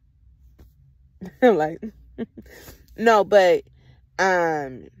 Like, no, but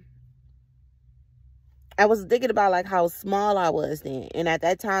I was thinking about like how small I was then. And at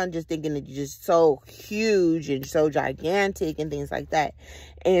that time, just thinking that you're just so huge and so gigantic and things like that.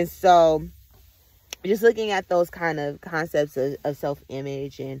 And so just looking at those kind of concepts of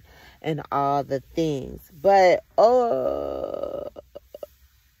self-image and all the things. But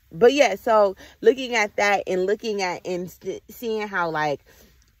yeah, so looking at that and looking at and seeing how, like,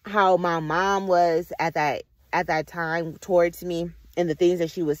 how my mom was at that time towards me and the things that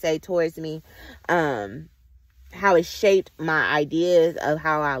she would say towards me, how it shaped my ideas of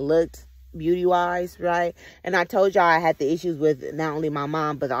how I looked beauty-wise, right? And I told y'all I had the issues with not only my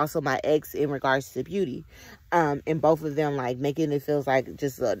mom, but also my ex in regards to beauty. And both of them, like, making it feel like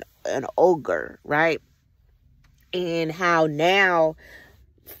just an ogre, right? And how now,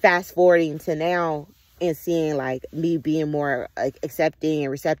 fast forwarding to now, and seeing, like, me being more accepting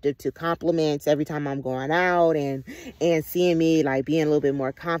and receptive to compliments every time I'm going out, and seeing me, like, being a little bit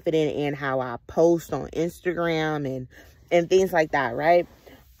more confident in how I post on Instagram and things like that, right?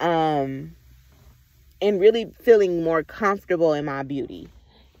 And really feeling more comfortable in my beauty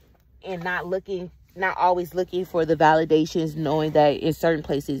and not always looking for the validations, knowing that in certain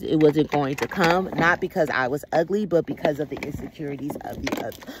places it wasn't going to come, not because I was ugly, but because of the insecurities of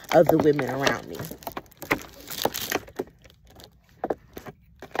the women around me.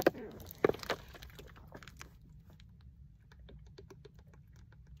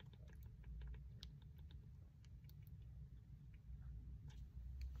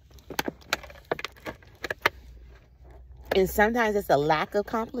 And sometimes it's a lack of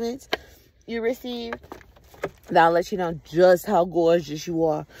compliments you receive that'll let you know just how gorgeous you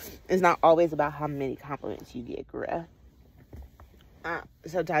are. It's not always about how many compliments you get, girl.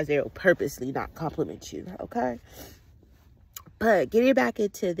 Sometimes they'll purposely not compliment you, okay? But getting back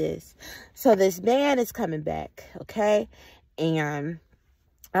into this. So this man is coming back, okay? And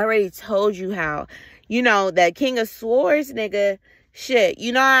I already told you how, you know, that King of Swords nigga, shit,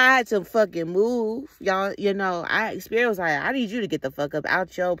 you know, I had to fucking move. Y'all, you know, I experienced, like, I need you to get the fuck up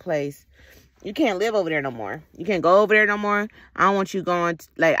out your place. You can't live over there no more. You can't go over there no more. I don't want you going,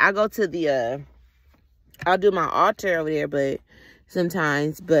 like, I go to the, I'll do my altar over there, but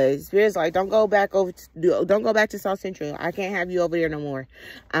sometimes, but Spirit's like, don't go back to South Central. I can't have you over there no more.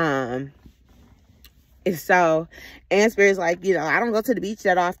 And so, and Spirit's like, you know, I don't go to the beach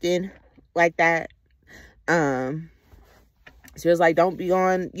that often like that. She was like, don't be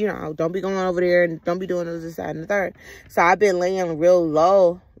going, you know, don't be going over there and don't be doing this, that, and the third. So I've been laying real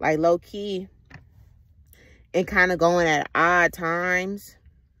low, like low key, and kind of going at odd times,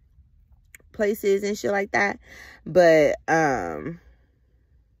 places and shit like that. But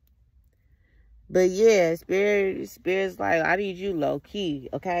yeah, Spirit's like, I need you low key,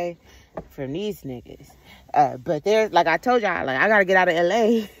 okay, from these niggas. But there's, like I told y'all, like, I gotta get out of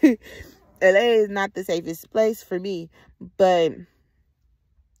LA. LA is not the safest place for me, but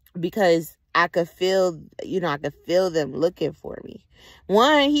because I could feel, you know, I could feel them looking for me.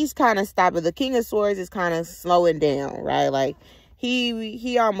 One, he's kind of stopping. The King of Swords is kind of slowing down, right? Like,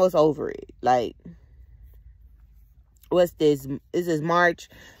 he almost over it. Like, what's this? This is March.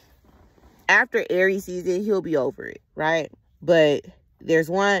 After Aries season, he'll be over it, right? But there's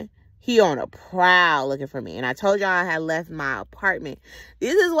one, He on a prowl looking for me. And I told y'all I had left my apartment.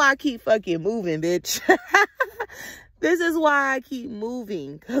 This is why I keep fucking moving, bitch. This is why I keep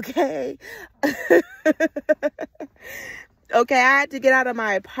moving, okay? Okay, I had to get out of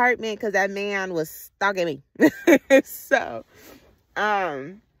my apartment because that man was stalking me. So,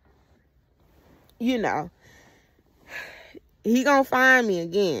 you know, he gonna find me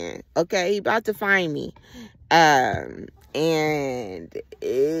again, okay? He about to find me. And I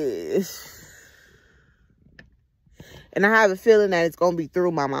have a feeling that it's gonna be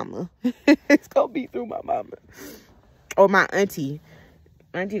through my mama. It's gonna be through my mama. Or my auntie.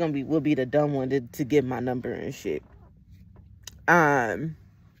 Auntie will be the dumb one to get my number and shit.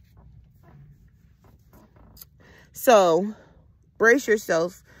 So brace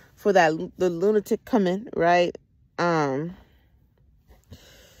yourself for the lunatic coming, right? Cause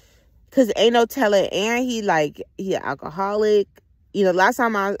ain't no telling, and he alcoholic. You know, last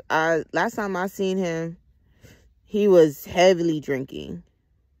time I seen him, he was heavily drinking.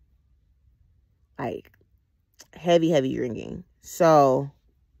 Like heavy drinking. So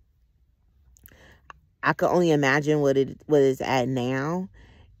I could only imagine what it's at now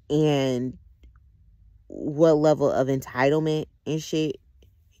and what level of entitlement and shit.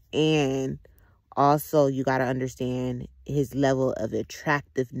 And also you got to understand his level of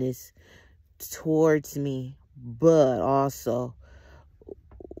attractiveness towards me. But also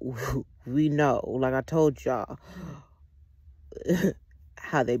we know, like I told y'all,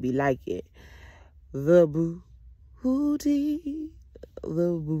 how they be like it. The booty.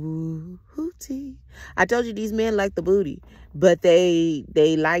 The booty. I told you these men like the booty, but they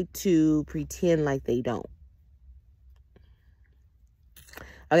like to pretend like they don't.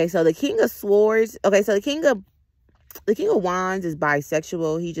 Okay, so the King of Swords. Okay, so the King of Wands is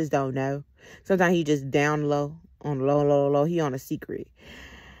bisexual. He just don't know. Sometimes he just down low, on low. He on a secret.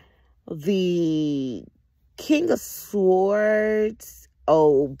 The King of Swords.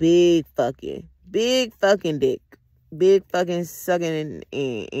 Oh, big fucking dick. Big fucking sucking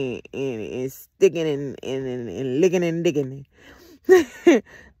and sticking and licking and digging.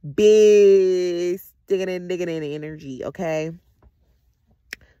 Big sticking and digging in energy, okay?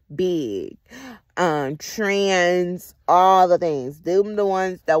 Big. Trans, all the things. Them the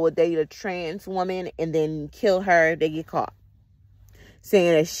ones that would date a trans woman and then kill her, they get caught.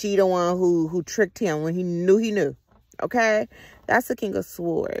 Saying that she the one who tricked him when he knew. Okay? That's the King of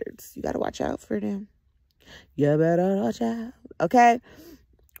Swords. You gotta watch out for them. You better watch out. Okay?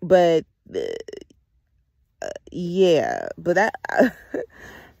 But, yeah. But that...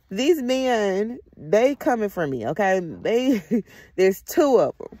 these men, they coming for me, okay? There's two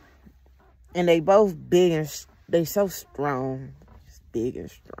of them. And they both big and... They so strong. Just big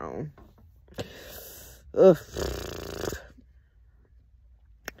and strong. Ugh.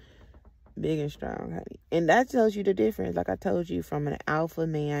 Big and strong, honey. And that tells you the difference, like I told you, from an alpha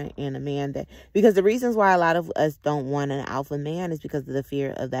man and a man that... Because the reasons why a lot of us don't want an alpha man is because of the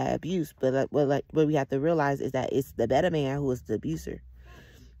fear of that abuse. But what we have to realize is that it's the better man who is the abuser.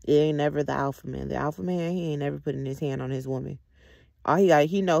 It ain't never the alpha man. The alpha man, he ain't never putting his hand on his woman. All he got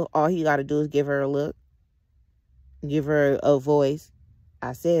to do is give her a look. Give her a voice.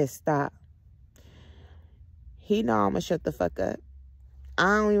 I said stop. He know I'm going to shut the fuck up.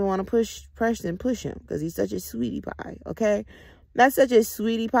 I don't even want to press him because he's such a sweetie pie, okay? That's such a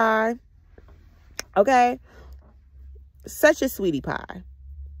sweetie pie, okay? Such a sweetie pie.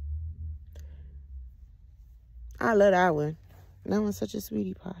 I love that one. That one's such a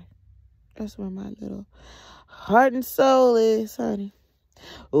sweetie pie. That's where my little heart and soul is, honey.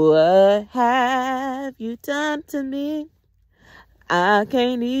 What have you done to me? I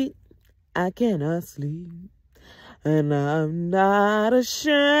can't eat, I cannot sleep. And I'm not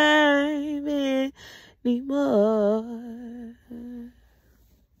ashamed anymore.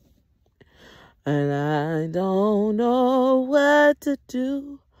 And I don't know what to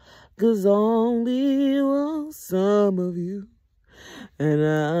do, 'cause only want some of you. And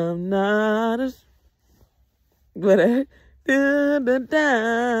I'm not ashamed. But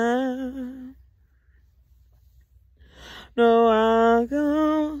no, I'm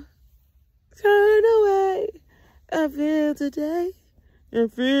gonna turn away. I feel today. I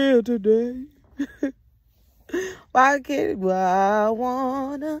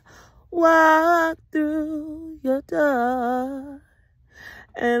wanna walk through your door,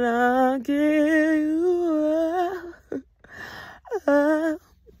 and I'll give you a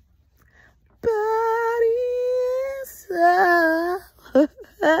body and soul.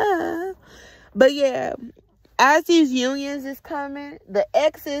 But yeah, as these unions is coming, the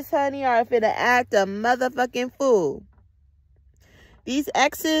exes, honey, are finna act a motherfucking fool. These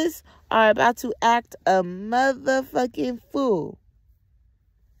exes are about to act a motherfucking fool.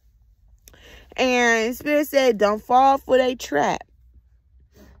 And Spirit said, don't fall for their trap.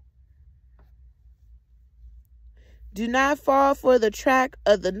 Do not fall for the trap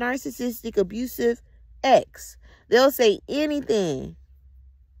of the narcissistic, abusive ex. They'll say anything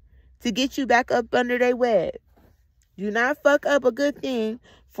to get you back up under their web. Do not fuck up a good thing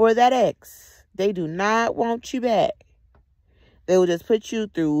for that ex. They do not want you back. They will just put you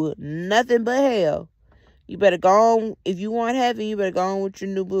through nothing but hell. You better go on. If you want heaven, you better go on with your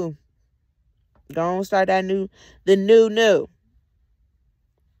new boo. Go on, start the new.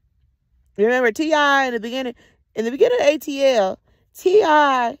 Remember, T.I. in the beginning of ATL,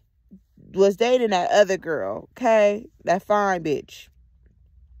 T.I. was dating that other girl, okay? That fine bitch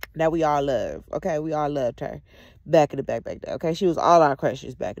that we all love, okay? We all loved her back back then, okay? She was all our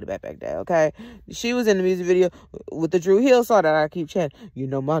crushes back back then, okay? She was in the music video with the Drew Hill song that I keep chanting. You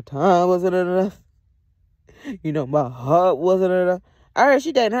know my time wasn't enough. You know my heart wasn't enough. I heard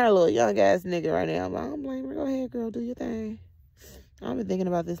she dating her little young ass nigga right now. I'm like, I don't blame her. Go ahead, girl. Do your thing. I've been thinking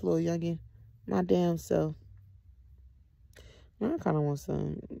about this little youngin' my damn self. I kind of want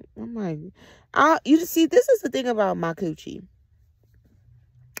some. I'm like, you see, this is the thing about my coochie.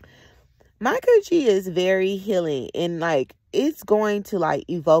 My coochie is very healing, and like, it's going to like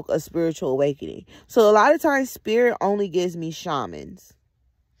evoke a spiritual awakening. So a lot of times, Spirit only gives me shamans.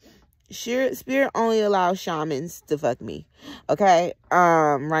 Spirit only allows shamans to fuck me, okay,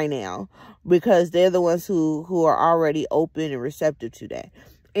 right now, because they're the ones who are already open and receptive to that.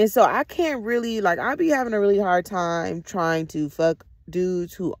 And so I can't really, like, I be having a really hard time trying to fuck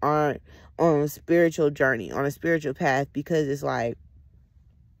dudes who aren't on a spiritual journey, on a spiritual path, because it's like,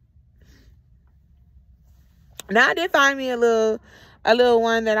 now I did find me a little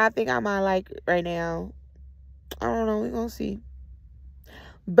one that I think I might like right now. I don't know, we're gonna see.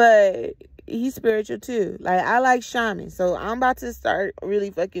 But he's spiritual too. Like, I like shamans. So I'm about to start really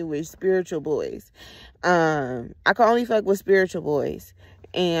fucking with spiritual boys. I can only fuck with spiritual boys.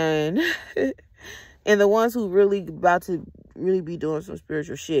 And and the ones who really about to really be doing some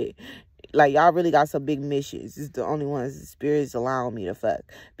spiritual shit. Like, y'all really got some big missions. It's the only ones the Spirit's allowing me to fuck.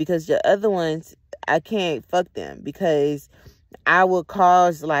 Because the other ones, I can't fuck them. Because I would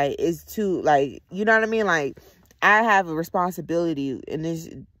cause, like, it's too, like, you know what I mean? Like, I have a responsibility, and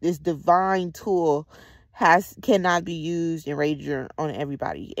this divine tool cannot be used and raged on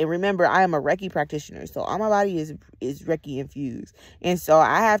everybody. And remember, I am a Reiki practitioner, so all my body is Reiki infused. And so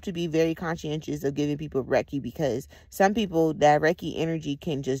I have to be very conscientious of giving people Reiki, because some people, that Reiki energy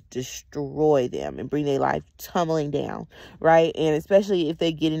can just destroy them and bring their life tumbling down, right? And especially if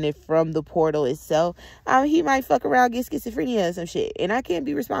they're getting it from the portal itself, he might fuck around, get schizophrenia or some shit. And I can't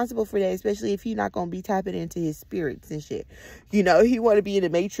be responsible for that, especially if he's not going to be tapping into his spirits and shit. You know, he want to be in the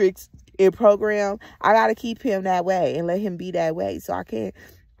Matrix in program. I got to keep him that way and let him be that way. So I can't,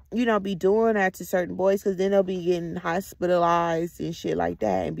 you know, be doing that to certain boys, because then they'll be getting hospitalized and shit like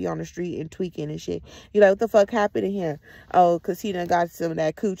that, and be on the street and tweaking and shit. You like, what the fuck happened to him? Oh, because he done got some of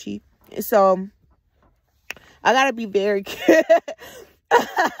that coochie. So I gotta be very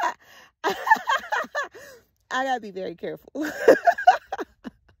I gotta be very careful.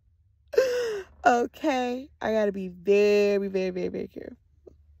 Okay, I gotta be very, very, very, very careful.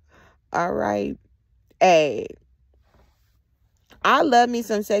 All right. Hey, I love me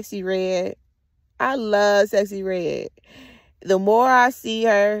some Sexy Red. I love Sexy Red. The more I see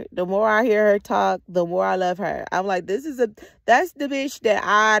her, the more I hear her talk, the more I love her. I'm like, that's the bitch that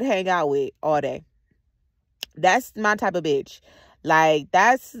I'd hang out with all day. That's my type of bitch. Like,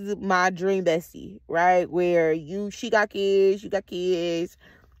 that's my dream bestie, right? Where she got kids, you got kids.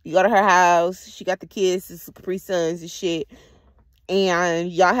 You go to her house, she got the kids, the Capri Suns and shit.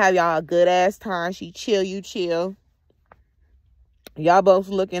 And y'all have y'all a good ass time. She chill, you chill. Y'all both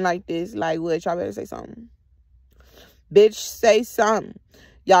looking like this. Like, what? Y'all better say something. Bitch, say something.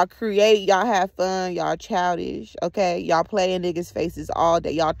 Y'all create. Y'all have fun. Y'all childish. Okay? Y'all play in niggas' faces all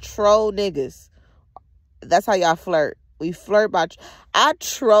day. Y'all troll niggas. That's how y'all flirt. We flirt by... I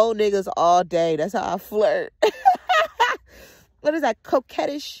troll niggas all day. That's how I flirt. What is that?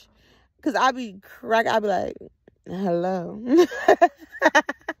 Coquettish? Because I be like... Hello.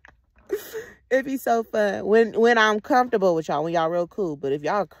 It'd be so fun when I'm comfortable with y'all, when y'all real cool. But if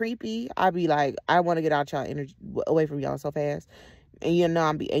y'all creepy, I'd be like, I want to get out y'all energy, away from y'all so fast. And you know,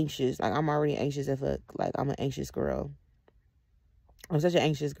 I'm be anxious. Like, I'm already anxious as fuck. Like, I'm an anxious girl. I'm such an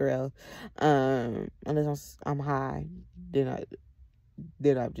anxious girl. Unless I'm high, then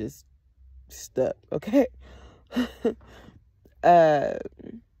I'm just stuck. Okay.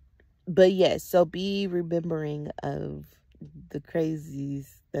 But yes, so be remembering of the crazies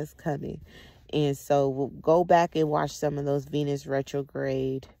that's coming. And so we'll go back and watch some of those Venus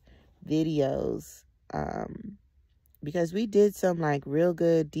retrograde videos, because we did some like real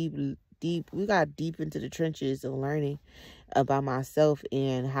good deep we got deep into the trenches of learning about myself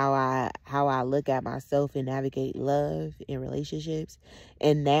and how I look at myself and navigate love and relationships.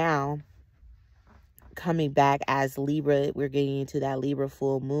 And now coming back as Libra, we're getting into that Libra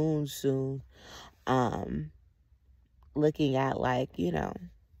full moon soon, looking at like, you know,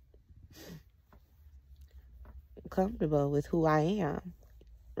 comfortable with who I am,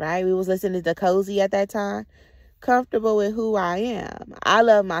 right? We was listening to Cozy at that time. Comfortable with who I am. I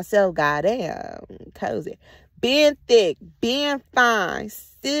love myself, goddamn. Cozy. Being thick, being fine,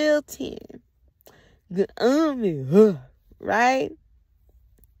 still 10. Good on me, right?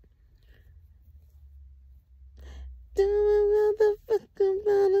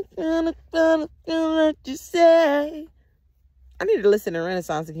 What you say? I need to listen to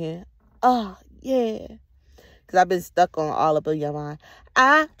Renaissance again. Oh, yeah. Because I've been stuck on All Up in Your Mind.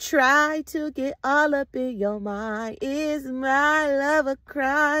 I try to get all up in your mind. Is my love a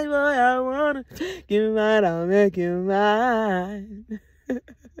crime? Boy, I want to get mine. I'll make you mine.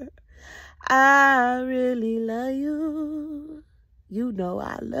 I really love you. You know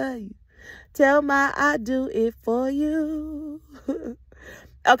I love you. Tell my I do it for you.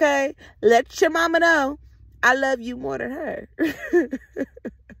 Okay? Let your mama know I love you more than her.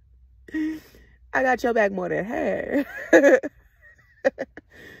 I got your back more than her.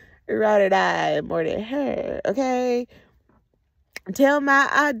 Ride or die more than her. Okay? Tell my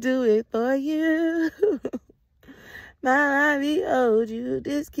I do it for you. My I owed you.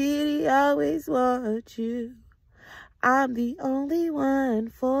 This kitty always wants you. I'm the only one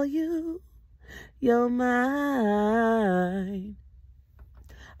for you. You're mine.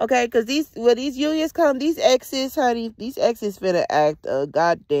 Okay, because when these unions come, these exes, honey, these exes finna act a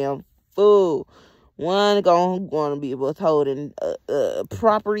goddamn fool. One gonna be withholding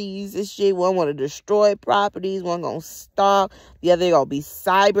properties and shit. One want to destroy properties. One gonna stalk. The other gonna be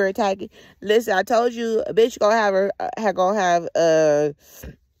cyber attacking. Listen, I told you, a bitch gonna have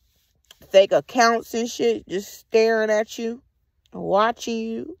fake accounts and shit, just staring at you, watching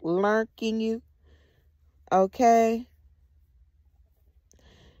you, lurking you. Okay.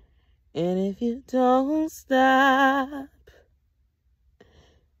 And if you don't stop,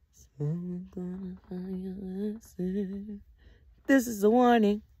 someone's gonna find your answer. This is a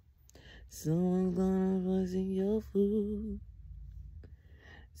warning. Someone's gonna poison your food.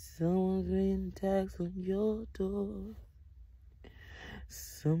 Someone's bringing tax on your door.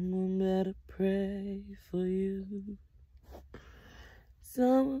 Someone better pray for you.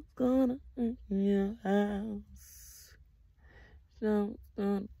 Someone's gonna in your house. Someone's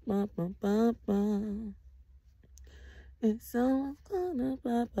gonna bum. And someone's gonna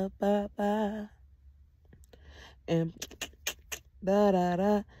ba. And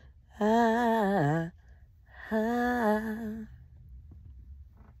da ha.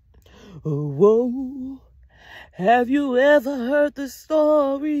 Oh, whoa. Have you ever heard the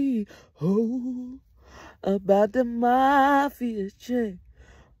story? Oh, about the mafia chick.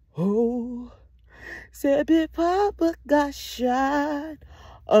 Oh, said Big Papa got shot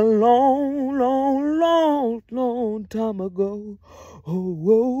a long time ago.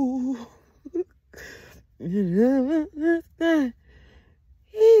 Oh,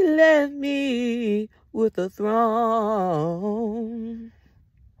 he left me with a throne.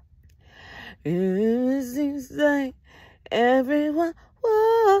 It seems like everyone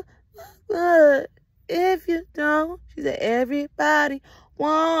wants blood. If you don't, she said, everybody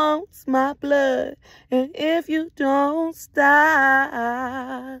wants my blood. And if you don't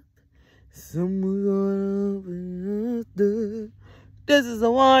stop, someone's gonna open the door. This is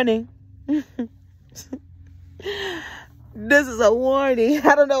a warning. This is a warning.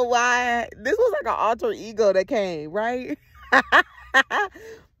 I don't know why. This was like an alter ego that came, right?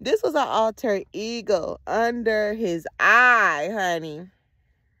 This was an alter ego under his eye, honey.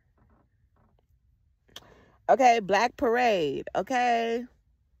 Okay, Black Parade, okay?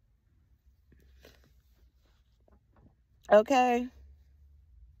 Okay.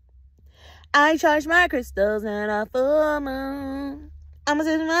 I charge my crystals and a full moon. I'ma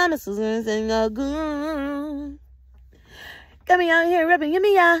send my missiles and sing a goon. Got me out here rapping, give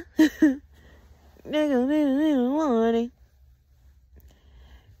me a nigga, warning.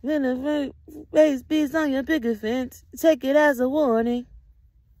 When the face beats on your picket fence, take it as a warning.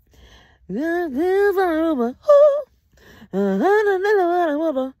 Okay,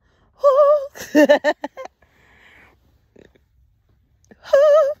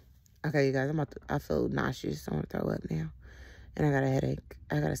 you guys, I feel nauseous. I want to throw up now. and I got a headache.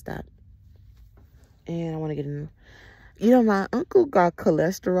 I gotta stop. And I want to get in. You know, my uncle got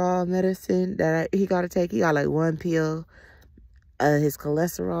cholesterol medicine that he got to take. He got like 1 pill of his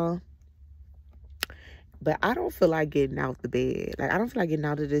cholesterol. But I don't feel like getting out the bed. Like, I don't feel like getting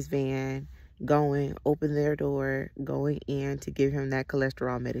out of this van, going, open their door, going in to give him that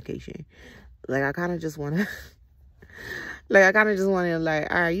cholesterol medication. Like, I kind of just want to... Like, I kind of just want to,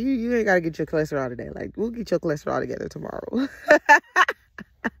 like, all right, you ain't got to get your cholesterol today. Like, we'll get your cholesterol together tomorrow.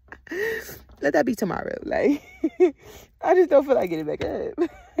 Let that be tomorrow. Like, I just don't feel like getting back up.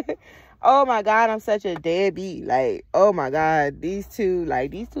 Oh my God, I'm such a deadbeat. Like, oh my God, these two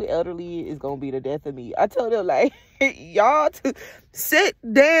elderly is gonna be the death of me. I told them, like, y'all to sit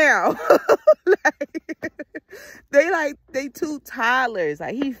down. Like, they two toddlers.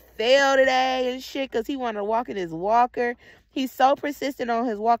 Like, he fell today and shit because he wanted to walk in his walker. He's so persistent on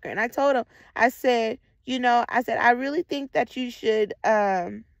his walker. And I told him, I said, I really think that you should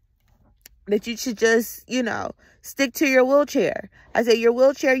just, stick to your wheelchair. I said, your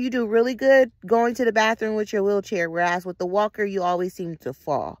wheelchair, you do really good going to the bathroom with your wheelchair, whereas with the walker, you always seem to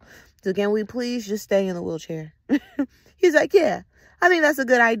fall. So can we please just stay in the wheelchair? He's like, yeah, I think that's a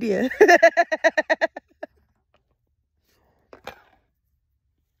good idea.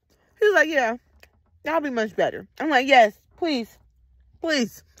 He's like, yeah, that'll be much better. I'm like, yes, please,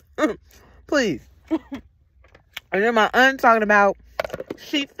 please, please. And then my aunt talking about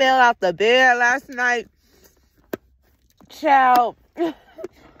she fell out the bed last night. Child,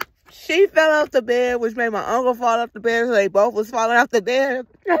 she fell off the bed, which made my uncle fall off the bed. So they both was falling off the bed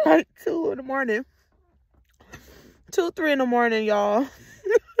at like 2 in the morning. 2, 3 in the morning, y'all.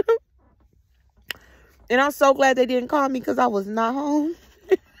 And I'm so glad they didn't call me because I was not home.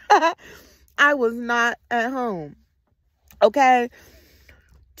 I was not at home. Okay?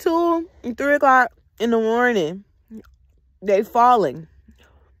 2 and 3 o'clock in the morning. They falling.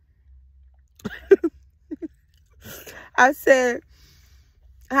 I said,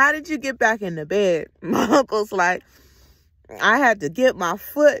 how did you get back in the bed? My uncle's like, I had to get my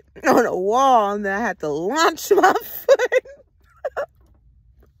foot on a wall and then I had to launch my foot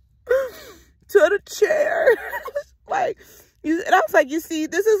to the chair. Like, and I was like, you see,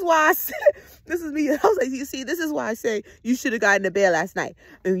 this is why I said, this is me. I was like, you see, this is why I say you should have gotten in the bed last night.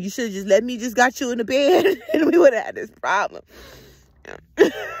 And you should have just let me just got you in the bed and we would have had this problem.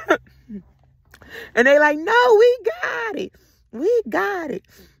 And they like, no, we got it. We got it.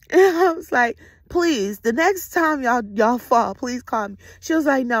 And I was like, please, the next time y'all fall, please call me. She was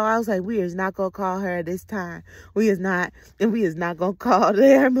like, no. I was like, we is not going to call her this time. We is not. And we is not going to call the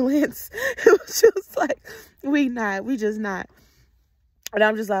ambulance. She was like, we just not. And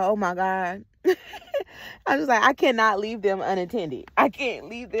I'm just like, oh my God. I was like, I cannot leave them unattended. I can't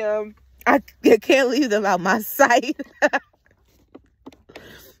leave them. I can't leave them out my sight.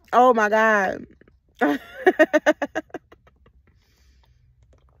 Oh my God. I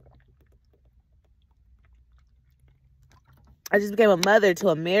just became a mother to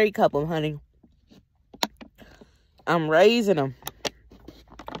a married couple, honey. I'm raising them.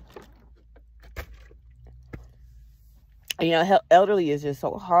 And, elderly is just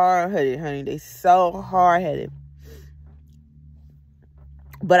so hard-headed, honey. They so hard-headed.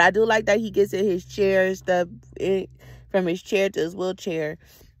 But I do like that he gets in his chair and stuff, from his chair to his wheelchair.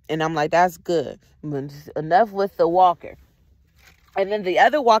 And I'm like, that's good. But enough with the walker. And then the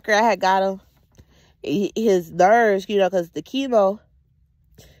other walker I had got him, his nerves, because the chemo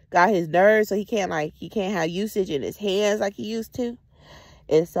got his nerves, so he can't have usage in his hands like he used to.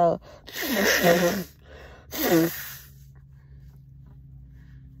 And so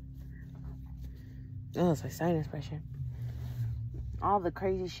oh, it's like sinus pressure. All the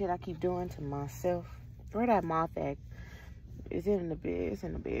crazy shit I keep doing to myself. Where that moth at? Is it in the bed? It's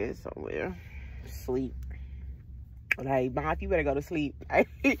in the bed somewhere. Sleep. Like, moth, you better go to sleep.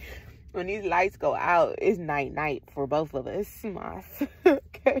 When these lights go out, it's night for both of us. Moth.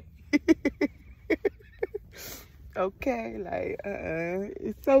 Okay. Okay, like,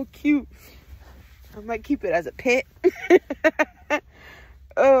 it's so cute. I might keep it as a pet.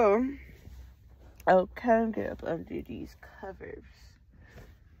 Okay, get up under these covers.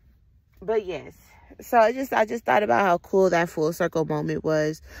 But yes, so I just thought about how cool that full circle moment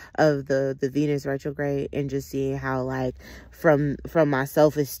was of the Venus retrograde, and just seeing how, like, from my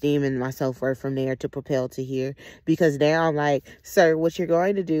self-esteem and my self-worth from there to propel to here, because now I'm like, sir, what you're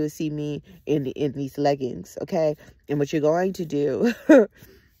going to do is see me in these leggings, okay? And what you're going to do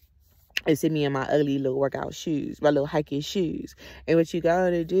and see me in my ugly little workout shoes, my little hiking shoes. And what you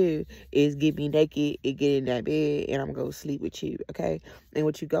gotta do is get me naked and get in that bed, and I'm gonna sleep with you, okay? And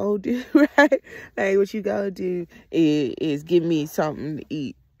what you gonna do, right? Like, what you gotta do is give me something to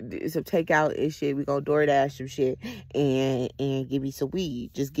eat. Some takeout and shit. We gonna DoorDash some shit and give me some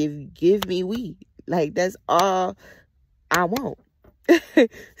weed. Just give me weed. Like, that's all I want.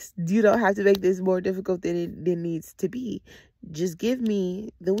 You don't have to make this more difficult than it needs to be. Just give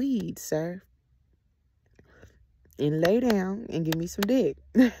me the weed, sir. And lay down and give me some dick.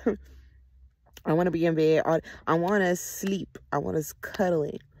 I want to be in bed. I want to sleep. I want us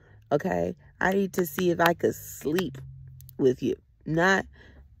cuddling. Okay? I need to see if I could sleep with you. Not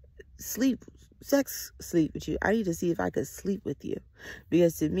sleep with you. I need to see if I could sleep with you.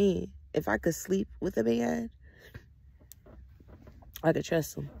 Because to me, if I could sleep with a man, I could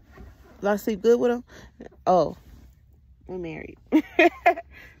trust him. If I sleep good with him, oh, we're married.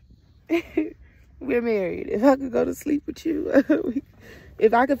 We're married. If I could go to sleep with you,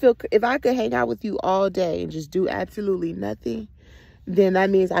 if I could hang out with you all day and just do absolutely nothing, then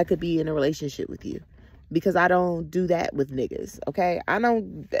that means I could be in a relationship with you. Because I don't do that with niggas, okay? I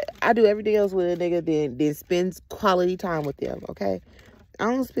do everything else with a nigga then spends quality time with them, okay? I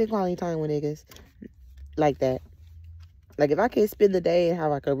don't spend quality time with niggas like that. Like, if I can spend the day and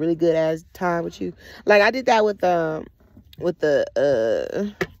have like a really good ass time with you, like I did that with the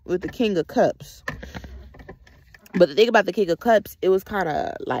King of Cups. But the thing about the King of Cups, it was kind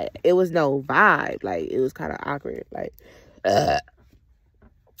of like, it was no vibe. Like, it was kind of awkward. Like, but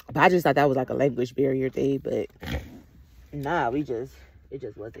I just thought that was like a language barrier thing. But nah, it just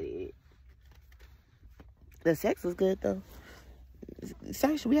wasn't it. The sex was good though.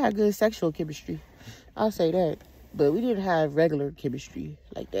 We had good sexual chemistry. I'll say that. But we didn't have regular chemistry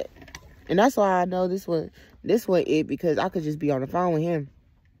like that. And that's why I know this one it, because I could just be on the phone with him.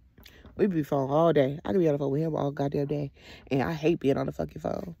 We'd be phone all day. I could be on the phone with him all goddamn day. And I hate being on the fucking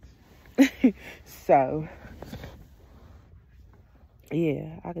phone. So,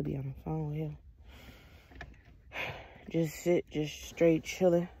 yeah, I could be on the phone with him. Just straight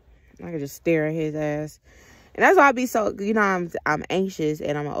chilling. I could just stare at his ass. And that's why I be so, you know, I'm anxious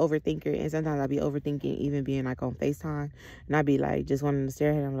and I'm an overthinker. And sometimes I be overthinking even being like on FaceTime. And I be like just wanting to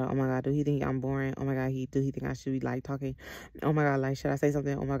stare at him. I'm like, oh my God, do he think I'm boring? Oh my God, do he think I should be like talking? Oh my God, like, should I say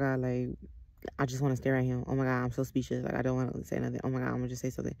something? Oh my God, like, I just want to stare at him. Oh my God, I'm so speechless. Like, I don't want to say nothing. Oh my God, I'm going to just say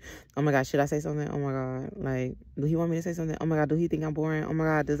something. Oh my God, should I say something? Oh my God, like, do he want me to say something? Oh my God, do he think I'm boring? Oh my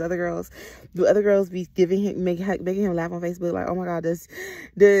God, do other girls be giving him, making him laugh on Facebook? Like, oh my God,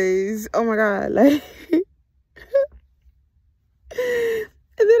 oh my God, like...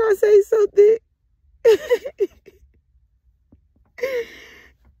 And then I say something.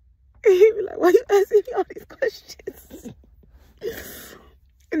 He'd be like, why you asking me all these questions?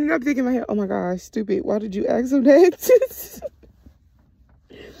 And then I'm thinking in my head, oh my gosh, stupid. Why did you ask him that?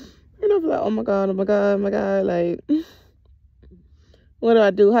 And I'm like, oh my God. Like, what do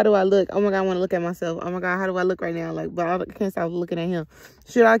I do? How do I look? Oh my God, I want to look at myself. Oh my God, how do I look right now? Like, but I can't stop looking at him.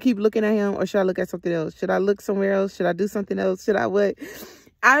 Should I keep looking at him or should I look at something else? Should I look somewhere else? Should I do something else? Should I what?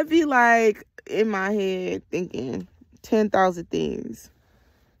 I'd be like in my head thinking 10,000 things.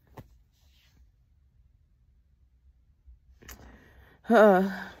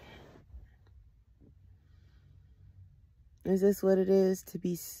 Is this what it is to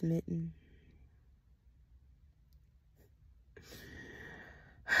be smitten?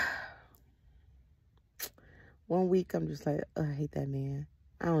 One week I'm just like, I hate that man.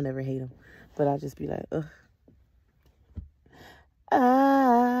 I don't ever hate him, but I'll just be like, ugh.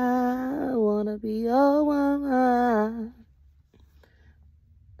 I wanna be your woman.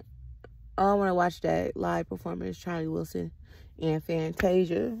 I want to watch that live performance, Charlie Wilson and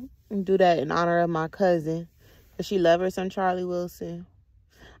Fantasia, and do that in honor of my cousin, because she loves her some Charlie Wilson.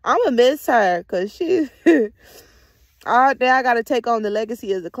 I'm going to miss her, because she, all day I got to take on the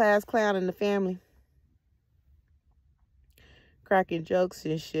legacy as the class clown in the family. Cracking jokes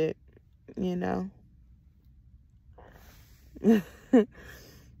and shit, you know.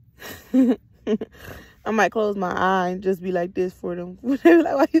 I might close my eye and just be like this for them. They be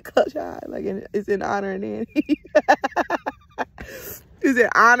like, why you close your eye? Like, it's in honor of Nanny. It's in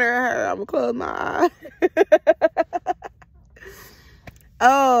honor of her. I'm going to close my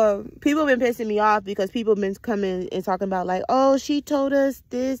eye. People been pissing me off because people been coming and talking about like, oh, she told us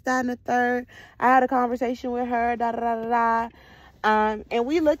this, that, and the third. I had a conversation with her, da, da, da, da, da. And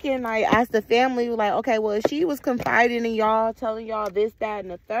we looking like, as the family, like, okay, well, if she was confiding in y'all, telling y'all this, that,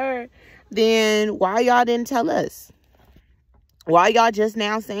 and the third, then why y'all didn't tell us? Why y'all just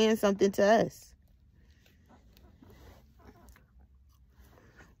now saying something to us?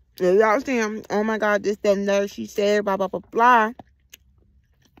 Y'all saying, oh my God, this, that, and that, she said, blah, blah, blah, blah.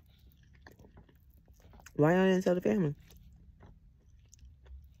 Why y'all didn't tell the family?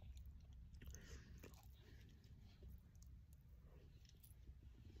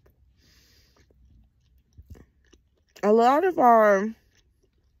 A lot of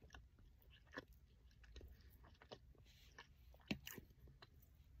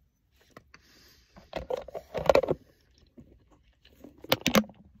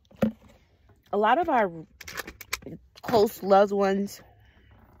our close loved ones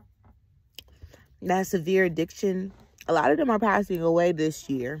that have severe addiction, a lot of them are passing away this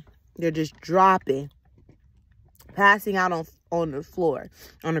year. They're just dropping, passing out on the floor,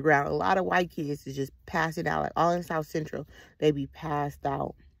 on the ground. A lot of white kids is just passing out, like all in South Central. They be passed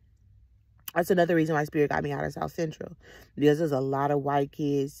out. That's another reason why Spirit got me out of South Central, because there's a lot of white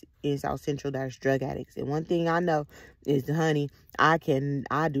kids in South Central that's drug addicts. And one thing I know is, honey, I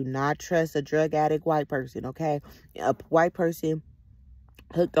do not trust a drug addict white person, okay? A white person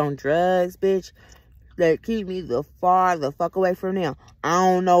hooked on drugs, bitch, that keep me the fuck away from them. I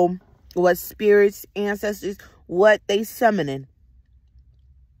don't know what spirits, ancestors, what they summoning,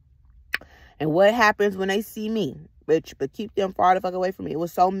 and what happens when they see me, bitch, but keep them far the fuck away from me. It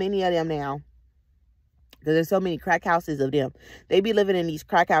was so many of them now, because there's so many crack houses of them. They be living in these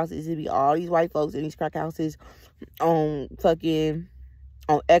crack houses. It be all these white folks in these crack houses on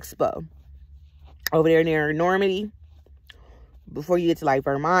Expo, over there near Normandy, before you get to like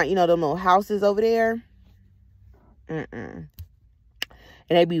Vermont, you know, them little houses over there. And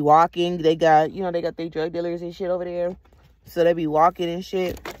they be walking. They got, you know, they got their drug dealers and shit over there. So they be walking and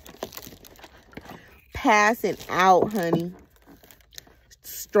shit. Passing out, honey.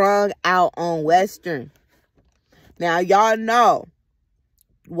 Strung out on Western. Now, y'all know,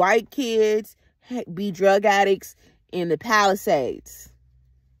 white kids be drug addicts in the Palisades.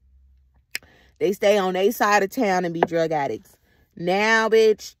 They stay on their side of town and be drug addicts. Now,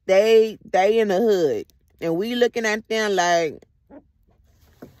 bitch, they in the hood. And we looking at them like,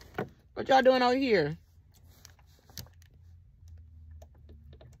 what y'all doing over here?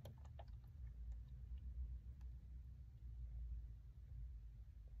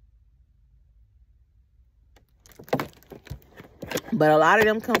 But a lot of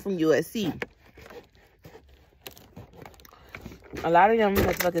them come from USC. A lot of them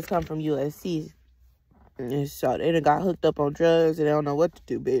motherfuckers come from USC. And so they done got hooked up on drugs and they don't know what to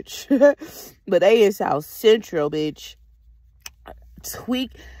do, bitch. But they in South Central, bitch.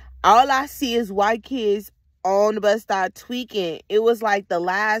 All I see is white kids on the bus stop tweaking. It was like the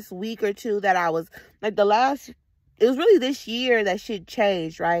last week or two that I was, like it was really this year that shit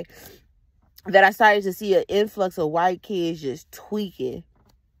changed, right? That I started to see an influx of white kids just tweaking.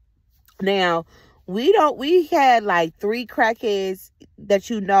 Now, we had like 3 crackheads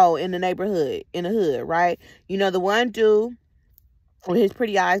that you know in the neighborhood, in the hood, right? You know, the one dude with his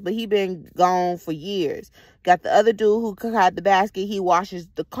pretty eyes, but he been gone for years. Got the other dude who had the basket, he washes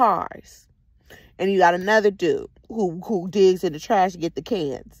the cars. And you got another dude who digs in the trash to get the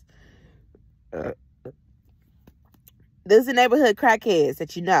cans. There's the neighborhood crackheads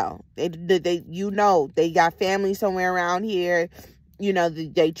that you know. They got family somewhere around here. You know,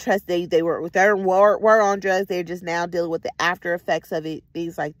 they were on drugs. They're just now dealing with the after effects of it,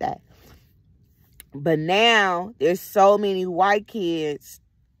 things like that. But now there's so many white kids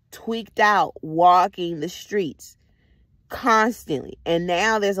tweaked out walking the streets constantly. And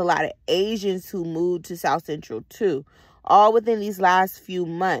now there's a lot of Asians who moved to South Central too, all within these last few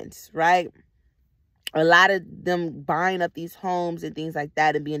months, right? A lot of them buying up these homes and things like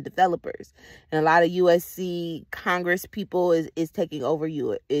that and being developers. And a lot of USC Congress people is taking over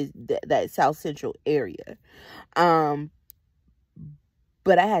that South Central area. But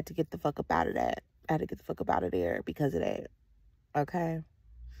I had to get the fuck up out of that. I had to get the fuck up out of there because of that. Okay.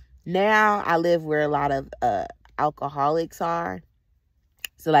 Now I live where a lot of alcoholics are.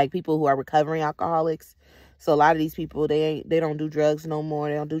 So like people who are recovering alcoholics. So a lot of these people, they don't do drugs no more.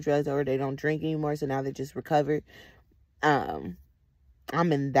 They don't do drugs or they don't drink anymore. So now they're just recovered. I'm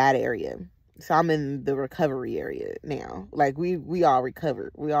in that area. So I'm in the recovery area now. Like we all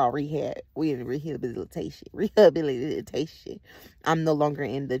recovered. We all rehab. We in rehabilitation. I'm no longer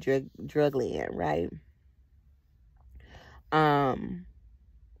in the drug land, right? But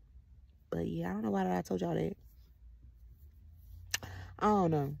yeah, I don't know why I told y'all that. I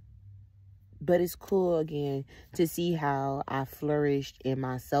don't know. But it's cool, again, to see how I flourished in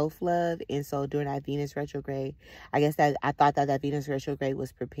my self-love. And so during that Venus retrograde, I guess that I thought that Venus retrograde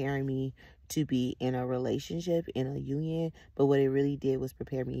was preparing me to be in a relationship, in a union. But what it really did was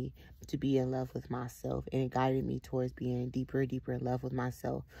prepare me to be in love with myself. And it guided me towards being deeper and deeper in love with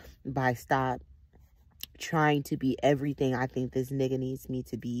myself by stop trying to be everything I think this nigga needs me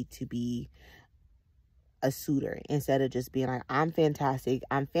to be a suitor, instead of just being like, I'm fantastic,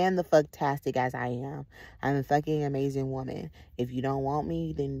 I'm fan-the-fuck-tastic as I am, I'm a fucking amazing woman. If you don't want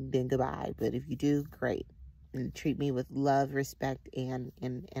me, then goodbye. But if you do, great, and treat me with love, respect, and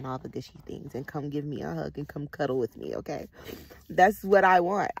all the gushy things, and come give me a hug and come cuddle with me. Okay, that's what I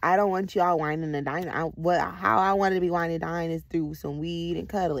want. I don't want y'all whining and dining. How I want to be whining and dining is through some weed and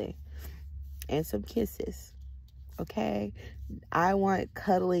cuddling and some kisses. Okay, I want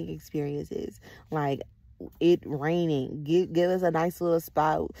cuddling experiences, like it raining. Give us a nice little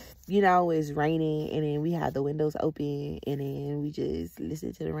spot, you know, it's raining, and then we have the windows open, and then we just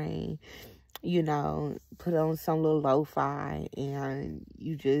listen to the rain, you know, put on some little lo-fi, and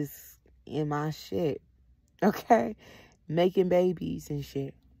you just in my shit. Okay, making babies and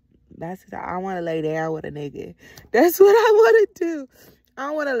shit. That's what I want to lay down with a nigga. That's what I want to do.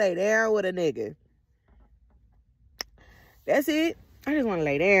 I want to lay down with a nigga. That's it. I just want to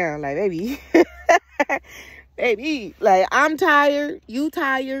lay down, like, baby. Baby, like, I'm tired, you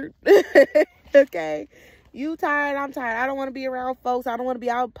tired. Okay, you tired, I'm tired. I don't want to be around folks. I don't want to be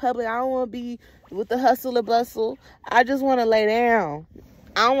out in public. I don't want to be with the hustle and bustle. I just want to lay down.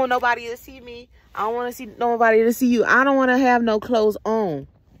 I don't want nobody to see me. I don't want to see nobody to see you. I don't want to have no clothes on.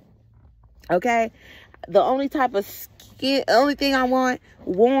 Okay, the only type of skin, only thing I want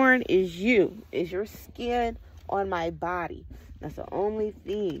worn is you. Is your skin on my body. That's the only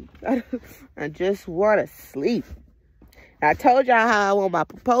thing. I just want to sleep. I told y'all how I want my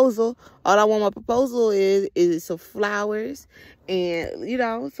proposal. All I want my proposal is some flowers, and, you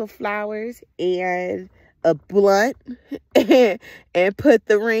know, some flowers and a blunt, and put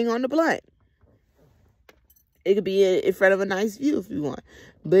the ring on the blunt. It could be in front of a nice view if you want,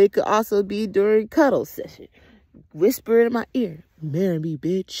 but it could also be during cuddle session. Whisper it in my ear, marry me,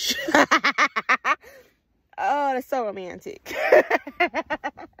 bitch. Oh, that's so romantic.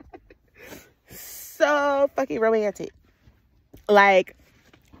 So fucking romantic. Like,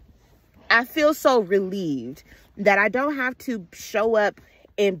 I feel so relieved that I don't have to show up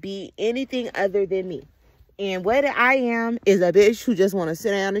and be anything other than me. And what I am is a bitch who just want to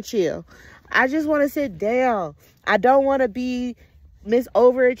sit down and chill. I just want to sit down. I don't want to be Miss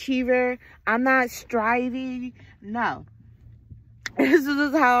Overachiever. I'm not striving. No. This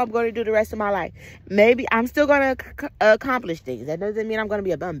is how I'm going to do the rest of my life. Maybe I'm still going to accomplish things. That doesn't mean I'm going to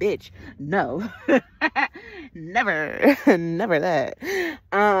be a bum bitch. No. Never. Never that.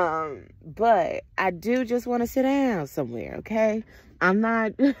 But I do just want to sit down somewhere, okay? I'm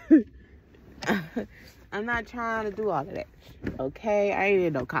not I'm not trying to do all of that. Okay? I ain't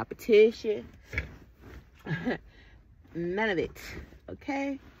in no competition. None of it.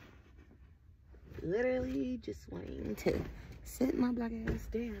 Okay? Literally just wanting to sit my black ass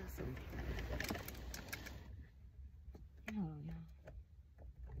down somewhere. Oh, no.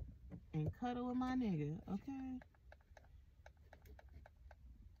 And cuddle with my nigga,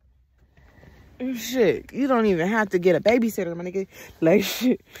 okay? Shit, you don't even have to get a babysitter, my nigga. Like,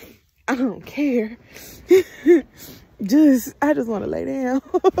 shit, I don't care. I just want to lay down.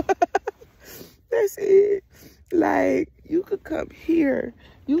 That's it. Like, you could come here.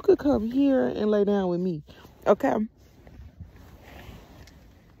 You could come here and lay down with me, okay?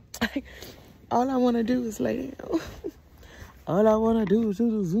 All I want to do is lay down. All I want to do is do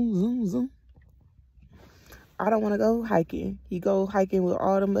the zoom, zoom, zoom. I don't want to go hiking. He go hiking with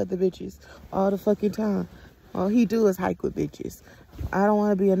all them other bitches all the fucking time. All he do is hike with bitches. I don't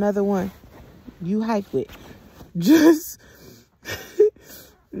want to be another one you hike with. Just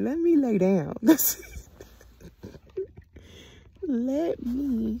let me lay down. Let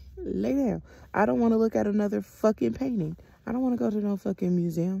me lay down. I don't want to look at another fucking painting. I don't want to go to no fucking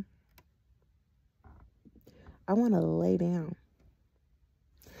museum. I want to lay down.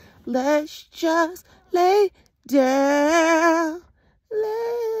 Let's just lay down.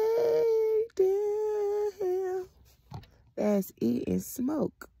 Lay down. That's it, and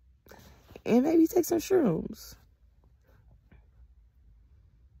smoke. And maybe take some shrooms.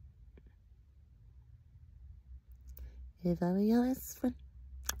 If I were your best friend,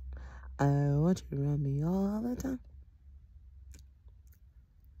 I want you to run me all the time.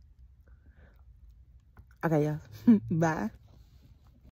 Okay, y'all. Bye.